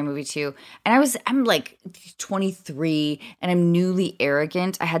on Scary Movie 2. And I'm like 23 and I'm newly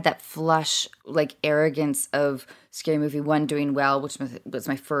arrogant. I had that flush like arrogance of Scary Movie 1 doing well, which was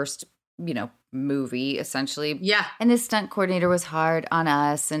my first, movie essentially. Yeah. And this stunt coordinator was hard on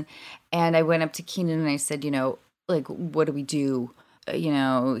us. And I went up to Keenan and I said, like, what do we do?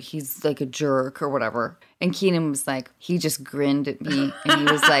 He's like a jerk or whatever. And Keenan was like, he just grinned at me and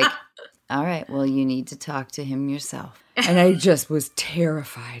he was like, all right, well, you need to talk to him yourself. And I just was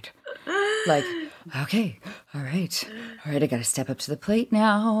terrified. Like, okay, all right, I got to step up to the plate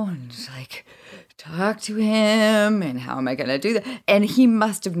now and just like talk to him. And how am I going to do that? And he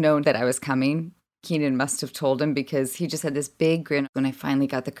must have known that I was coming. Keenan must have told him because he just had this big grin when I finally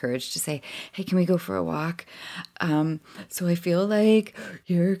got the courage to say, hey, can we go for a walk? So I feel like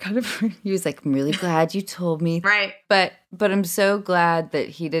you're kind of, he was like, I'm really glad you told me. Right. But I'm so glad that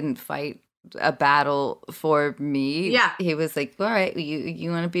he didn't fight a battle for me. Yeah. He was like, all right,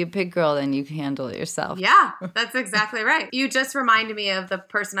 you want to be a big girl, then you can handle it yourself. Yeah, that's exactly right. You just reminded me of the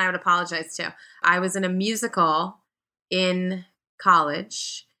person I would apologize to. I was in a musical in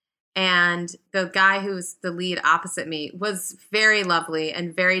college. And the guy who's the lead opposite me was very lovely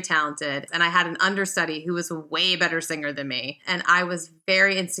and very talented. And I had an understudy who was a way better singer than me. And I was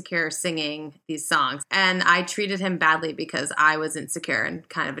very insecure singing these songs. And I treated him badly because I was insecure and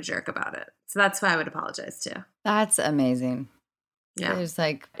kind of a jerk about it. So that's why I would apologize too. That's amazing. Yeah.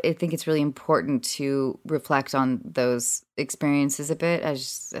 I think it's really important to reflect on those experiences a bit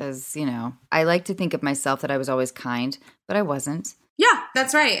as I like to think of myself that I was always kind, but I wasn't. Yeah,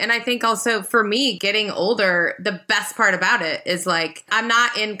 that's right. And I think also for me, getting older, the best part about it is like, I'm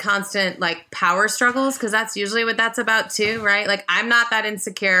not in constant like power struggles because that's usually what that's about too, right? Like, I'm not that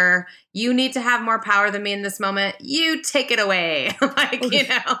insecure. You need to have more power than me in this moment. You take it away.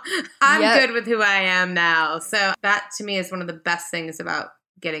 I'm good with who I am now. So that to me is one of the best things about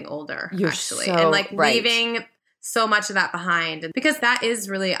getting older, actually. So and like right. leaving so much of that behind. Because that is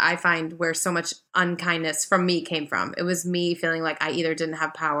really, I find, where so much unkindness from me came from. It was me feeling like I either didn't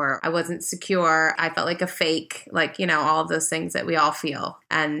have power, I wasn't secure, I felt like a fake, like, all of those things that we all feel.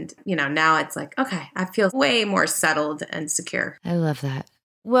 And, now it's like, okay, I feel way more settled and secure. I love that.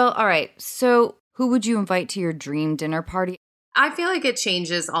 Well, all right. So who would you invite to your dream dinner party? I feel like it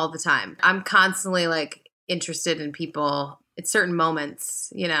changes all the time. I'm constantly like interested in people at certain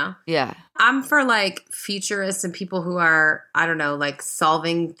moments, Yeah. I'm for like futurists and people who are, I don't know, like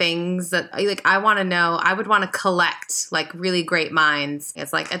solving things that like I want to know. I would want to collect like really great minds.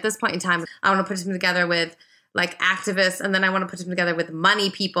 It's like at this point in time, I want to put them together with like activists, and then I want to put them together with money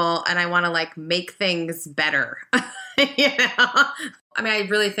people, and I want to like make things better. I mean, I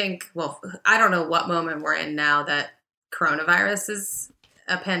really think, well, I don't know what moment we're in now that coronavirus is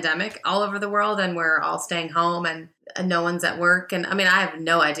a pandemic all over the world and we're all staying home and no one's at work. And I mean, I have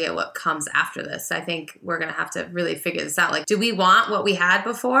no idea what comes after this. I think we're going to have to really figure this out. Like, do we want what we had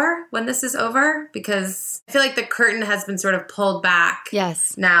before when this is over? Because I feel like the curtain has been sort of pulled back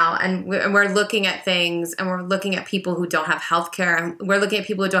now. And we're looking at things, and we're looking at people who don't have healthcare, and we're looking at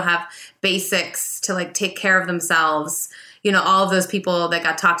people who don't have basics to like take care of themselves. All of those people that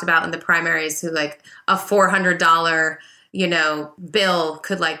got talked about in the primaries who like a $400, bill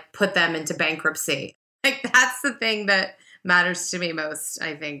could like put them into bankruptcy. Like, that's the thing that matters to me most,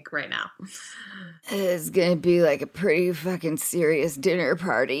 I think, right now. It's going to be like a pretty fucking serious dinner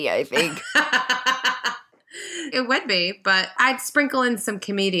party, I think. It would be, but I'd sprinkle in some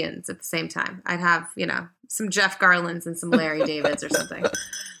comedians at the same time. I'd have, some Jeff Garlands and some Larry Davids or something.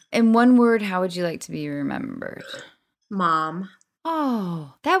 In one word, how would you like to be remembered? Mom.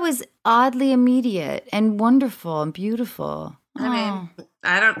 Oh, that was oddly immediate and wonderful and beautiful. I mean,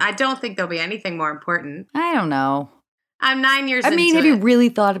 I don't think there'll be anything more important. I don't know. I'm 9 years into it. I mean, have you really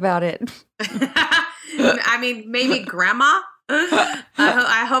thought about it? I mean, maybe grandma.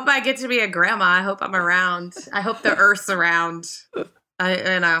 I hope I get to be a grandma. I hope I'm around. I hope the earth's around. Who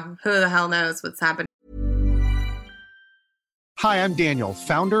the hell knows what's happening. Hi, I'm Daniel,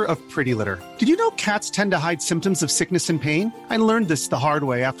 founder of Pretty Litter. Did you know cats tend to hide symptoms of sickness and pain? I learned this the hard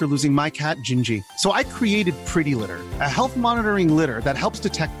way after losing my cat, Gingy. So I created Pretty Litter, a health monitoring litter that helps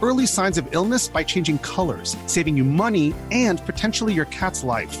detect early signs of illness by changing colors, saving you money and potentially your cat's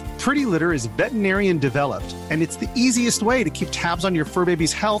life. Pretty Litter is veterinarian developed, and it's the easiest way to keep tabs on your fur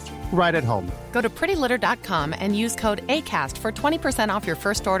baby's health right at home. Go to prettylitter.com and use code ACAST for 20% off your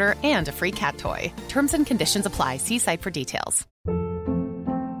first order and a free cat toy. Terms and conditions apply. See site for details.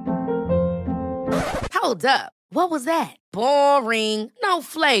 Hold up. What was that? Boring. No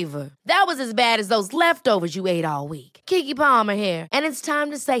flavor. That was as bad as those leftovers you ate all week. Keke Palmer here, and it's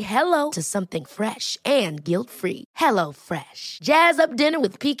time to say hello to something fresh and guilt-free. HelloFresh. Jazz up dinner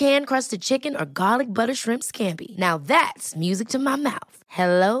with pecan-crusted chicken or garlic butter shrimp scampi. Now that's music to my mouth.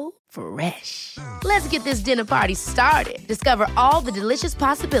 HelloFresh. Let's get this dinner party started. Discover all the delicious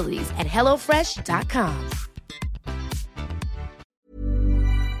possibilities at HelloFresh.com.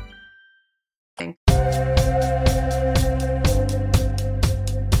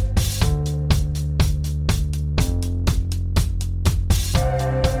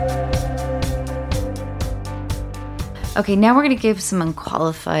 Okay, now we're going to give some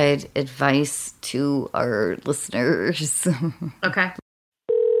unqualified advice to our listeners. Okay.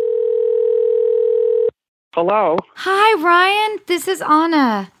 Hello. Hi, Ryan. This is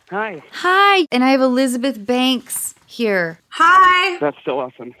Anna. Hi. Hi. And I have Elizabeth Banks here. Hi. That's still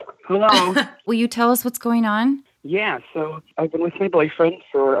awesome. Hello. Will you tell us what's going on? Yeah, so I've been with my boyfriend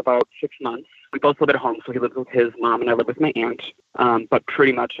for about 6 months. We both live at home, so he lives with his mom and I live with my aunt. But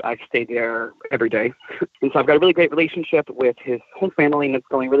pretty much I stay there every day. And so I've got a really great relationship with his whole family, and it's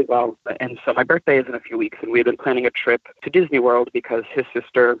going really well. And so my birthday is in a few weeks, and we've been planning a trip to Disney World because his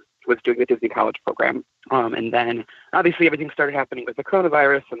sister was doing the Disney College program. And then obviously everything started happening with the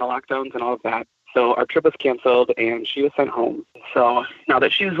coronavirus and the lockdowns and all of that. So our trip was canceled and she was sent home. So now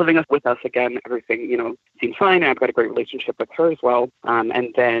that she's living with us again, everything, seems fine. I've got a great relationship with her as well.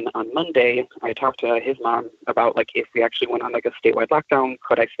 And then on Monday, I talked to his mom about if we actually went on a statewide lockdown,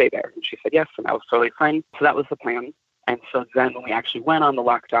 could I stay there? And she said yes, and that was totally fine. So that was the plan. And so then when we actually went on the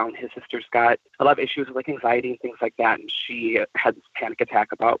lockdown, his sister's got a lot of issues with anxiety and things like that. And she had this panic attack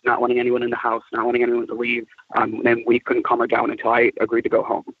about not wanting anyone in the house, not wanting anyone to leave. And we couldn't calm her down until I agreed to go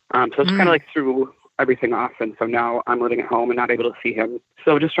home. So it's kind of threw everything off. And so now I'm living at home and not able to see him.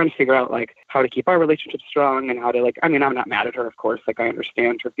 So just trying to figure out how to keep our relationship strong and how to I'm not mad at her, of course. I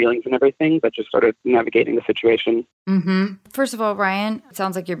understand her feelings and everything, but just sort of navigating the situation. Mm-hmm. First of all, Ryan, it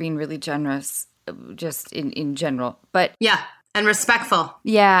sounds like you're being really generous. Just in general, but yeah, and respectful.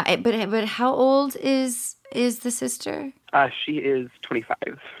 Yeah, but how old is the sister? She is 25.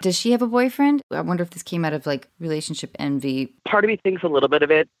 Does she have a boyfriend? I wonder if this came out of relationship envy. Part of me thinks a little bit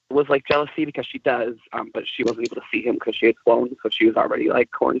of it was jealousy because she does, but she wasn't able to see him because she had flown, so she was already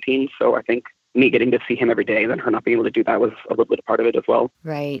quarantined. So I think me getting to see him every day, then her not being able to do that was a little bit a part of it as well.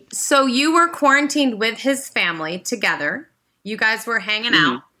 Right. So you were quarantined with his family together. You guys were hanging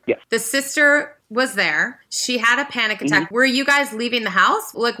out. Yes. The sister was there. She had a panic attack. Mm-hmm. Were you guys leaving the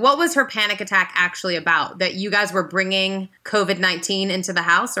house? What was her panic attack actually about? That you guys were bringing COVID-19 into the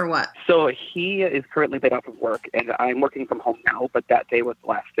house or what? So he is currently laid off of work, and I'm working from home now, but that day was the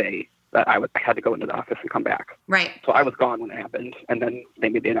last day that I had to go into the office and come back. Right. So I was gone when it happened, and then they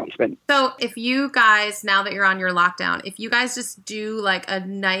made the announcement. So if you guys, now that you're on your lockdown, if you guys just do a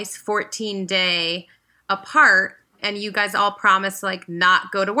nice 14-day apart, and you guys all promise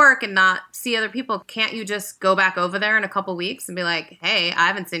not go to work and not see other people, can't you just go back over there in a couple weeks and be like, hey, I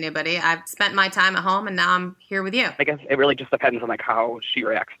haven't seen anybody. I've spent my time at home and now I'm here with you? I guess it really just depends on how she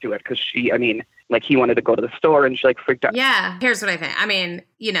reacts to it. Because she, Like he wanted to go to the store and she like freaked out. Yeah. Here's what I think. I mean,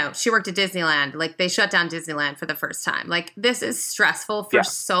 she worked at Disneyland. Like they shut down Disneyland for the first time. Like this is stressful for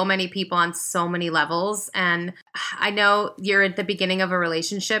so many people on so many levels. And I know you're at the beginning of a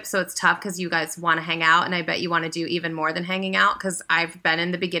relationship, so it's tough because you guys want to hang out. And I bet you want to do even more than hanging out because I've been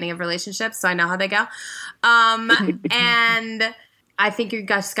in the beginning of relationships, so I know how they go. And I think you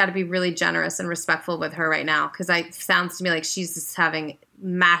guys got to be really generous and respectful with her right now because it sounds to me like she's just having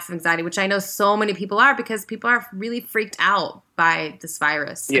massive anxiety, which I know so many people are because people are really freaked out by this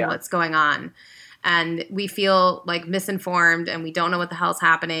virus and what's going on. And we feel like misinformed and we don't know what the hell's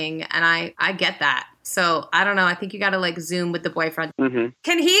happening. And I get that. So I don't know. I think you got to like Zoom with the boyfriend. Mm-hmm.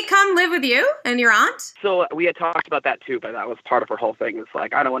 Can he come live with you and your aunt? So we had talked about that too, but that was part of her whole thing. It's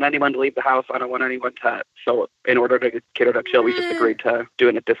like, I don't want anyone to leave the house. I don't want anyone to. So in order to get her to chill, we just agreed to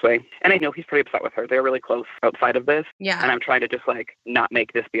doing it this way. And I know he's pretty upset with her. They're really close outside of this. Yeah. And I'm trying to just like not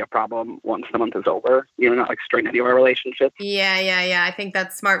make this be a problem once the month is over. Not like strain any of our relationships. Yeah. I think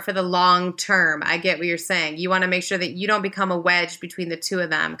that's smart for the long term. I get what you're saying. You want to make sure that you don't become a wedge between the two of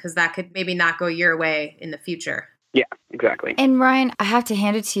them because that could maybe not go your way in the future. Yeah, exactly. And Ryan, I have to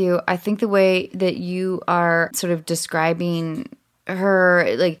hand it to you. I think the way that you are sort of describing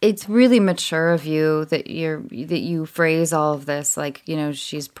her, like it's really mature of you that you phrase all of this like,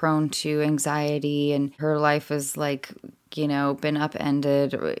 she's prone to anxiety and her life is like, been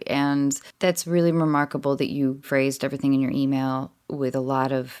upended, and that's really remarkable that you phrased everything in your email with a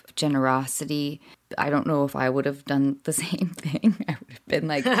lot of generosity. I don't know if I would have done the same thing. I would have been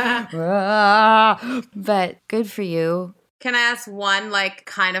like, but good for you. Can I ask one like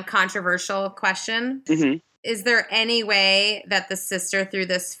kind of controversial question? Mm-hmm. Is there any way that the sister threw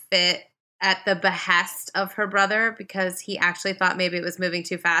this fit at the behest of her brother because he actually thought maybe it was moving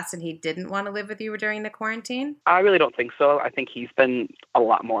too fast and he didn't want to live with you during the quarantine? I really don't think so. I think he's been a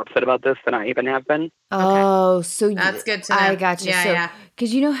lot more upset about this than I even have been. Oh, okay. So that's good to know. I got you. Yeah.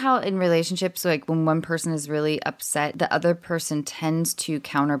 Because you know how in relationships, like when one person is really upset, the other person tends to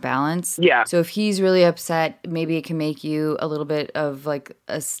counterbalance. Yeah. So if he's really upset, maybe it can make you a little bit of like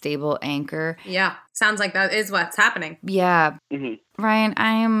a stable anchor. Yeah. Sounds like that is what's happening. Yeah. Mm-hmm. Ryan,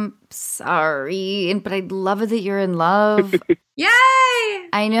 I am sorry, but I love it that you're in love. Yay!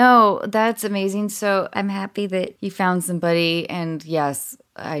 I know. That's amazing. So I'm happy that you found somebody. And yes,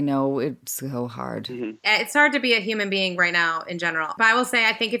 I know it's so hard. Mm-hmm. It's hard to be a human being right now in general. But I will say,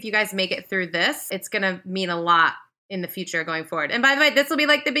 I think if you guys make it through this, it's going to mean a lot in the future going forward. And by the way, this will be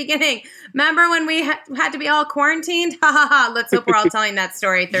like the beginning. Remember when we had to be all quarantined? Ha ha ha. Let's hope we're all telling that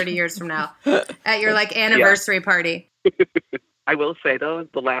story 30 years from now at your like anniversary party. I will say, though,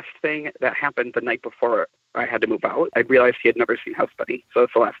 the last thing that happened the night before I had to move out, I realized he had never seen House Bunny. So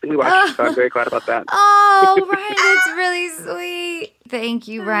it's the last thing we watched. So I'm very glad about that. Oh, Ryan, that's really sweet. Thank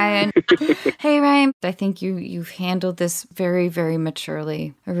you, Ryan. Hey, Ryan, I think you've handled this very, very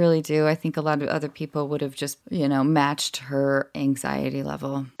maturely. I really do. I think a lot of other people would have just, matched her anxiety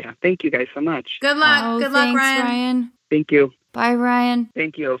level. Yeah, thank you guys so much. Good luck. Oh, Good luck, thanks, Ryan. Thank you. Bye, Ryan.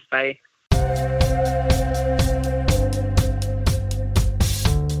 Thank you. Bye.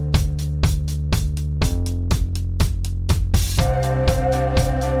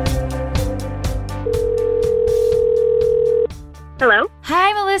 Hello?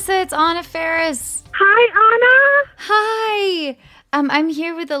 Hi, Melissa. It's Anna Ferris. Hi, Anna. Hi. I'm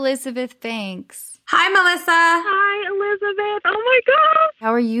here with Elizabeth Banks. Hi, Melissa. Hi, Elizabeth. Oh, my gosh.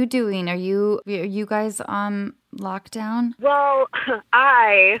 How are you doing? Are you guys on lockdown? Well,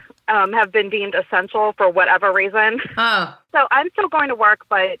 I have been deemed essential for whatever reason. Oh. So I'm still going to work,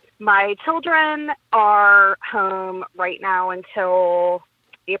 but my children are home right now until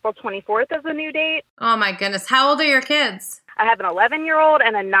April 24th is the new date. Oh, my goodness. How old are your kids? I have an 11-year-old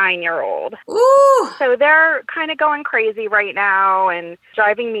and a 9-year-old. Ooh! So they're kind of going crazy right now and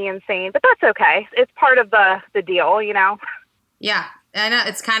driving me insane, but that's okay. It's part of the deal, Yeah, I know.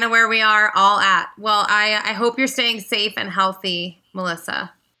 It's kind of where we are all at. Well, I hope you're staying safe and healthy,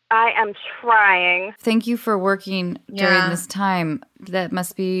 Melissa. I am trying. Thank you for working during this time. That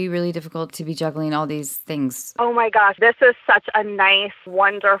must be really difficult to be juggling all these things. Oh my gosh, this is such a nice,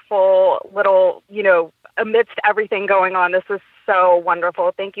 wonderful little, amidst everything going on. This is so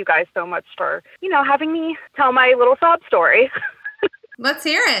wonderful. Thank you guys so much for, having me tell my little sob story. Let's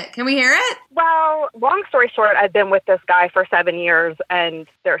hear it. Can we hear it? Well, long story short, I've been with this guy for 7 years and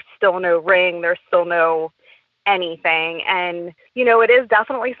there's still no ring. There's still no anything. And, it is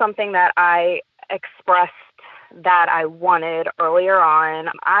definitely something that I expressed that I wanted earlier on.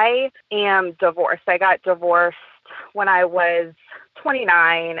 I am divorced. I got divorced when I was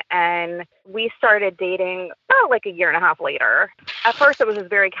 29 and we started dating about like a year and a half later. at first it was just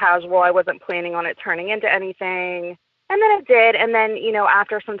very casual. I wasn't planning on it turning into anything. And then it did. And then,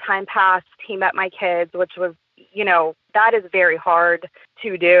 after some time passed, he met my kids, which was, that is very hard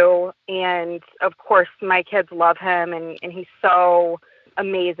to do. And of course, my kids love him, and he's so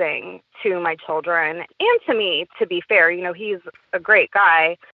amazing to my children and to me, to be fair. He's a great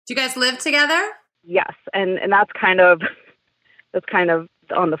guy. Do you guys live together? Yes. And that's kind of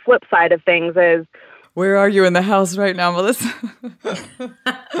on the flip side of things is, where are you in the house right now, Melissa?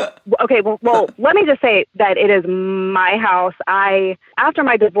 Okay, well, let me just say that it is my house. After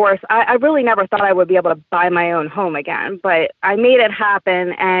my divorce, I really never thought I would be able to buy my own home again, but I made it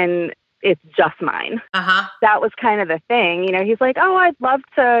happen, and it's just mine. Uh-huh. That was kind of the thing. He's like, oh, I'd love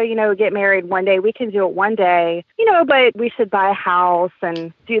to, get married one day. We can do it one day, but we should buy a house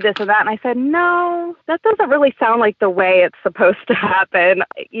and do this and that. And I said, no, that doesn't really sound like the way it's supposed to happen.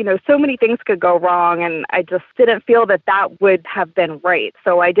 So many things could go wrong, and I just didn't feel that would have been right.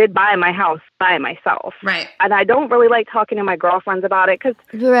 So I did buy my house by myself. Right. And I don't really like talking to my girlfriends about it because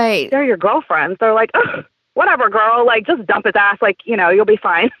they're your girlfriends. They're like, oh, whatever, girl, like just dump his ass. Like, you'll be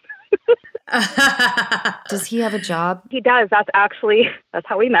fine. Does he have a job? He does. That's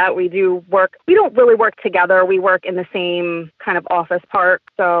how we met. We do work. We don't really work together. We work in the same kind of office park.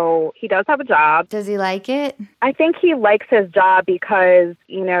 So he does have a job. Does he like it? I think he likes his job because,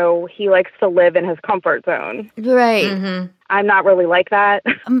 he likes to live in his comfort zone. Right. Mm-hmm. I'm not really like that.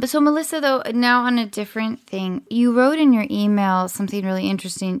 So Melissa, though, now on a different thing, you wrote in your email something really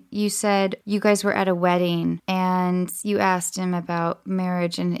interesting. You said you guys were at a wedding and you asked him about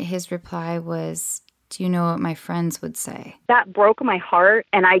marriage, and his reply was, do you know what my friends would say? That broke my heart,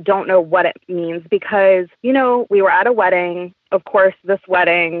 and I don't know what it means because, we were at a wedding. Of course, this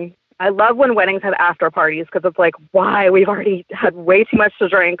wedding, I love when weddings have after parties because it's like, why? We've already had way too much to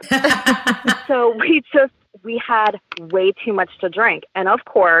drink. So we had way too much to drink. And of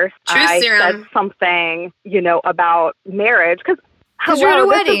course, said something, about marriage because you're at a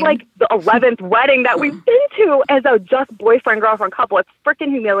wedding. This is like the 11th wedding that we've been to as a just boyfriend-girlfriend couple. It's freaking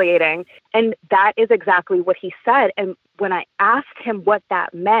humiliating. And that is exactly what he said. And when I asked him what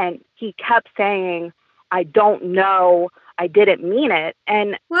that meant, he kept saying, I don't know. I didn't mean it.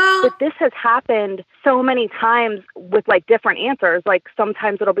 And but this has happened so many times with like different answers. Like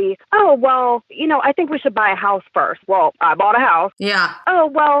sometimes it'll be, oh, well, I think we should buy a house first. Well, I bought a house. Yeah. Oh,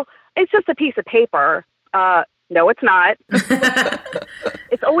 well, it's just a piece of paper. No, it's not.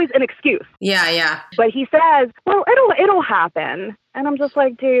 It's always an excuse. Yeah. But he says, well, it'll happen. And I'm just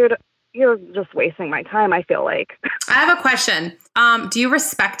like, dude, you're just wasting my time, I feel like. I have a question. Do you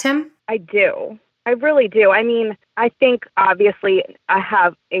respect him? I do. I really do. I mean, I think obviously I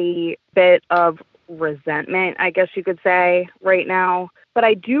have a bit of resentment, I guess you could say, right now. But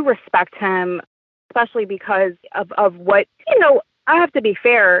I do respect him, especially because of what, I have to be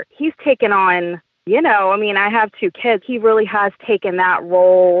fair. He's taken on, I have 2 kids. He really has taken that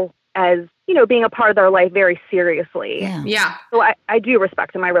role as, being a part of their life very seriously. Yeah. So I do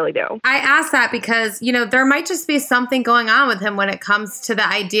respect him. I really do. I ask that because, there might just be something going on with him when it comes to the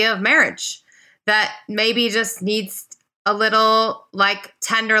idea of marriage that maybe just needs a little like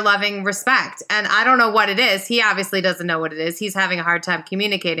tender, loving respect. And I don't know what it is. He obviously doesn't know what it is. He's having a hard time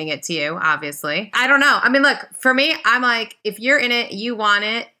communicating it to you, obviously. I don't know. I mean, look, for me, I'm like, if you're in it, you want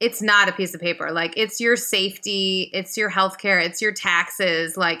it, it's not a piece of paper. Like it's your safety, it's your healthcare, it's your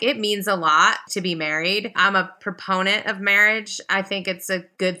taxes. Like it means a lot to be married. I'm a proponent of marriage. I think it's a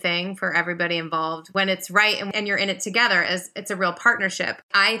good thing for everybody involved when it's right and you're in it together as it's a real partnership.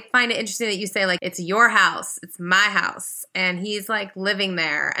 I find it interesting that you say like, it's your house, it's my house. And he's like living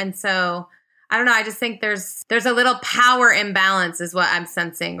there. And so I don't know. I just think there's a little power imbalance is what I'm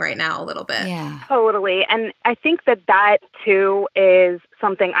sensing right now a little bit. Yeah, totally. And I think that too is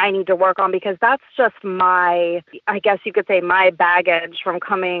something I need to work on because that's just my baggage from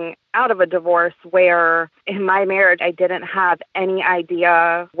coming out of a divorce where in my marriage, I didn't have any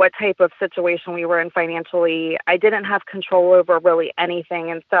idea what type of situation we were in financially. I didn't have control over really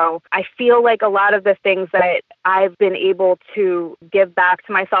anything. And so I feel like a lot of the things that I've been able to give back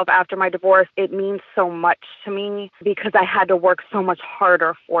to myself after my divorce, it means so much to me because I had to work so much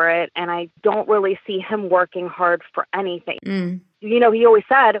harder for it. And I don't really see him working hard for anything. He always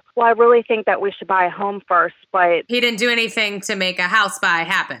said, well, I really think that we should buy a home first, but... He didn't do anything to make a house buy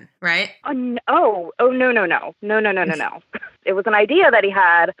happen, right? No. It was an idea that he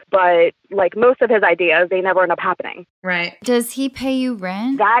had, but like most of his ideas, they never end up happening. Right. Does he pay you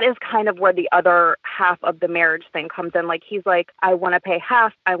rent? That is kind of where the other half of the marriage thing comes in. Like, he's like, I want to pay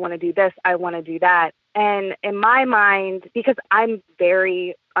half. I want to do this. I want to do that. And in my mind, because I'm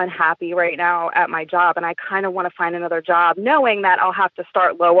very unhappy right now at my job and I kind of want to find another job, knowing that I'll have to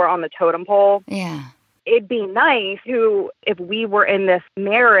start lower on the totem pole. Yeah. It'd be nice if we were in this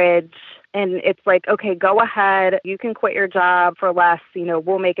marriage and it's like, okay, go ahead. You can quit your job for less,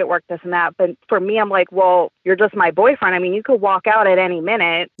 we'll make it work, this and that. But for me, I'm like, well, you're just my boyfriend. I mean, you could walk out at any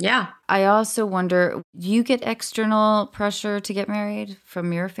minute. Yeah. I also wonder, do you get external pressure to get married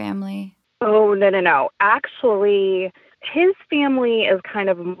from your family? Oh, no. Actually, his family is kind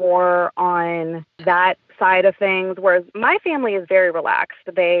of more on that side of things, whereas my family is very relaxed.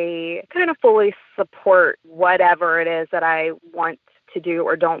 They kind of fully support whatever it is that I want to do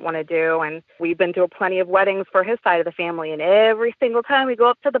or don't want to do. And we've been to plenty of weddings for his side of the family. And every single time we go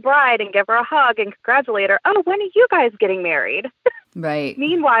up to the bride and give her a hug and congratulate her, oh, when are you guys getting married? Right.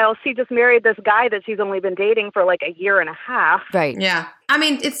 Meanwhile, she just married this guy that she's only been dating for like a year and a half. Right. Yeah. I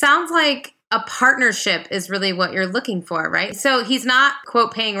mean, it sounds like a partnership is really what you're looking for, right? So he's not,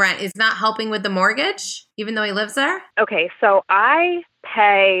 quote, paying rent. He's not helping with the mortgage, even though he lives there? Okay, so I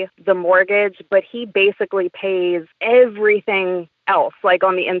pay the mortgage, but he basically pays everything else, like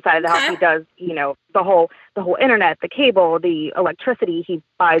on the inside of the house. He does, the whole internet, the cable, the electricity. He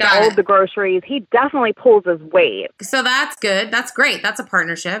buys all of the groceries. He definitely pulls his weight. So that's good. That's great. That's a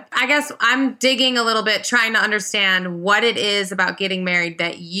partnership. I guess I'm digging a little bit, trying to understand what it is about getting married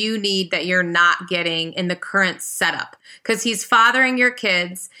that you need that you're not getting in the current setup. Because he's fathering your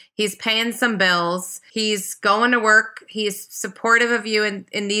kids. He's paying some bills. He's going to work. He's supportive of you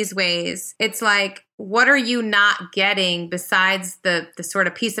in these ways. It's like, what are you not getting besides the sort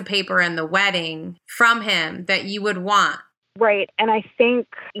of piece of paper and the wedding from him that you would want? Right. And I think,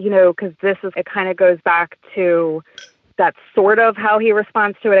 because it kind of goes back to that's sort of how he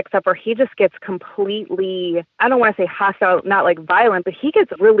responds to it, except for he just gets completely, I don't want to say hostile, not like violent, but he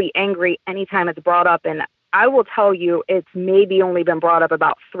gets really angry anytime it's brought up. And I will tell you, it's maybe only been brought up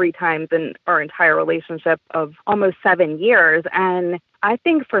about 3 times in our entire relationship of almost 7 years. And I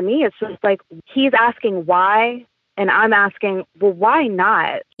think for me, it's just like he's asking why, and I'm asking, well, why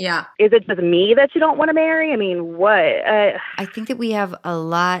not? Yeah. Is it just me that you don't want to marry? I mean, what? I think that we have a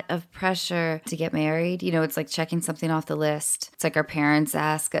lot of pressure to get married. It's like checking something off the list. It's like our parents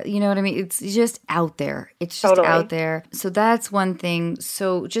ask, you know what I mean? It's just out there. It's just out there. So that's one thing.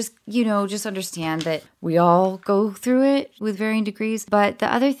 So just, just understand that we all go through it with varying degrees. But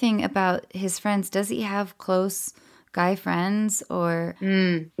the other thing about his friends, does he have close guy friends or?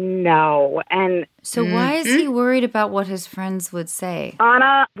 No. And so why is he worried about what his friends would say?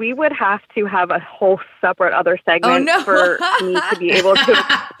 Anna, we would have to have a whole separate other segment for me to be able to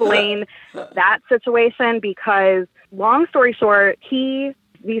explain that situation, because long story short,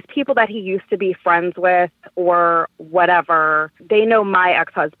 these people that he used to be friends with or whatever, they know my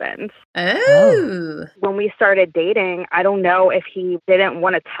ex-husband. Oh. When we started dating, I don't know if he didn't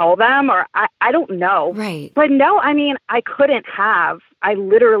want to tell them or I don't know. Right. But no, I mean, I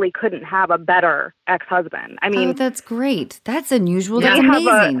literally couldn't have a better ex-husband. I mean, that's great. That's unusual. That's amazing.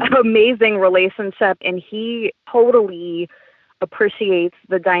 amazing. We have an amazing relationship, and he totally appreciates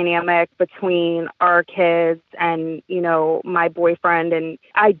the dynamic between our kids and, my boyfriend. And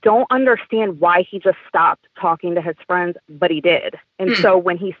I don't understand why he just stopped talking to his friends, but he did. And so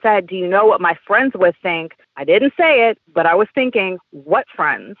when he said, do you know what my friends would think? I didn't say it, but I was thinking, what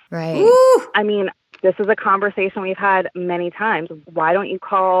friends? Right. Ooh. I mean, this is a conversation we've had many times. Why don't you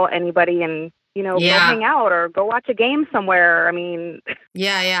call anybody and, go hang out or go watch a game somewhere? I mean.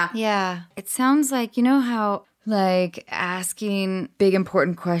 Yeah. It sounds like, how like asking big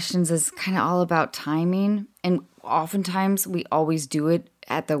important questions is kind of all about timing. And oftentimes we always do it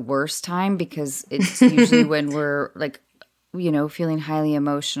at the worst time because it's usually when we're like, feeling highly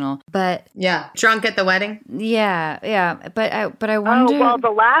emotional. But yeah, drunk at the wedding. Yeah. But I wonder. Oh, well, the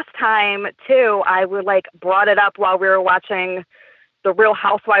last time too, I would brought it up while we were watching the Real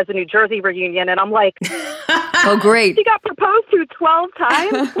Housewives of New Jersey reunion, and I'm like, oh, great. She got proposed to 12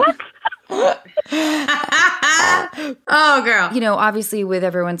 times? What? Oh, girl. Obviously with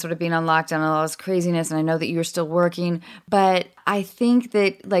everyone sort of being on lockdown and all this craziness, and I know that you're still working, but I think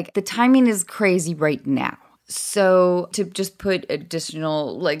that the timing is crazy right now. So to just put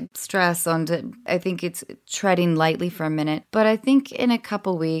additional stress onto, I think it's treading lightly for a minute. But I think in a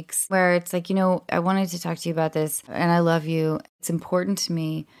couple weeks where it's like, I wanted to talk to you about this and I love you. It's important to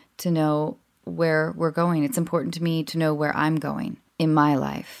me to know where we're going. It's important to me to know where I'm going in my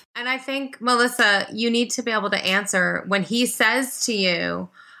life. And I think, Melissa, you need to be able to answer when he says to you,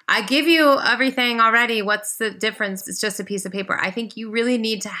 I give you everything already. What's the difference? It's just a piece of paper. I think you really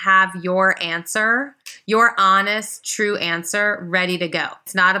need to have your answer, your honest, true answer ready to go.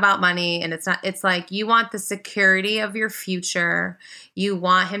 It's not about money, and it's like you want the security of your future. You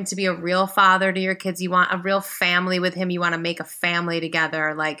want him to be a real father to your kids. You want a real family with him. You want to make a family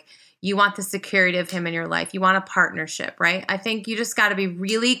together. Like, you want the security of him in your life. You want a partnership, right? I think you just got to be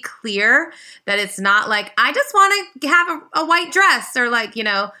really clear that it's not like, I just want to have a white dress, or like, you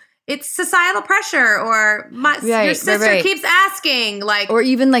know, it's societal pressure, or your sister keeps asking, like, or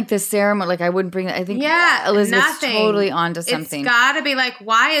even like the ceremony. Like, I wouldn't bring that. I think Elizabeth's totally onto something. It's got to be like,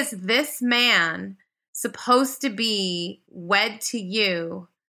 why is this man supposed to be wed to you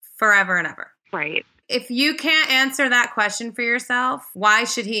forever and ever? Right. If you can't answer that question for yourself, why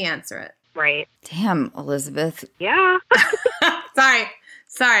should he answer it? Right. Damn, Elizabeth. Yeah.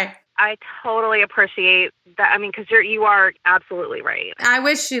 Sorry. I totally appreciate that. I mean, because you are absolutely right. I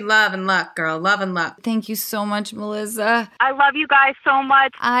wish you love and luck, girl. Love and luck. Thank you so much, Melissa. I love you guys so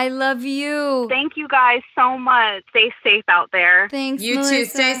much. I love you. Thank you guys so much. Stay safe out there. Thanks, you Melissa. too.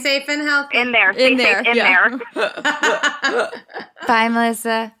 Stay safe and healthy. In there. Stay safe in there. Bye,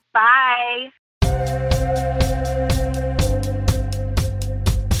 Melissa. Bye.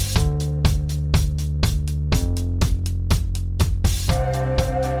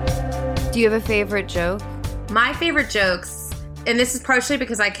 Do you have a favorite joke? My favorite jokes, and this is partially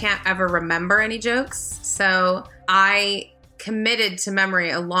because I can't ever remember any jokes, so I committed to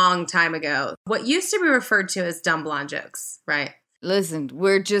memory a long time ago what used to be referred to as dumb blonde jokes, right? Listen,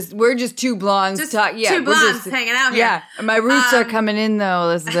 we're just two blondes. Two blondes hanging out here. Yeah, my roots are coming in though,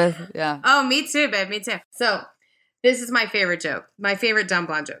 Elizabeth. Yeah. Oh, me too, babe. Me too. So this is my favorite joke, my favorite dumb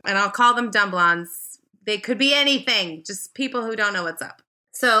blonde joke, and I'll call them dumb blondes. They could be anything, just people who don't know what's up.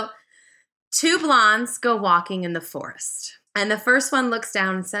 So 2 blondes go walking in the forest, and the first one looks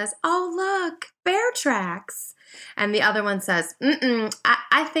down and says, "Oh, look, bear tracks." And the other one says,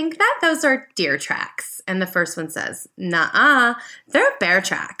 I think that those are deer tracks. And the first one says, "Nuh-uh, they're bear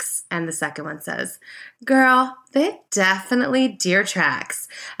tracks." And the second one says, "Girl, they're definitely deer tracks."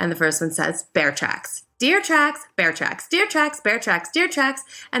 And the first one says, "Bear tracks, deer tracks, bear tracks, deer tracks, bear tracks, deer tracks."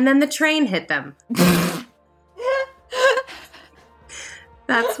 And then the train hit them.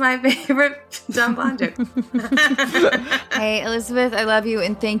 That's my favorite dumb blonde joke. Hey, Elizabeth, I love you,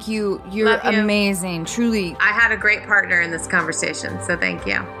 and thank you. You're amazing, truly. I had a great partner in this conversation, so thank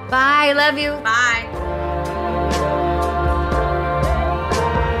you. Bye, love you. Bye.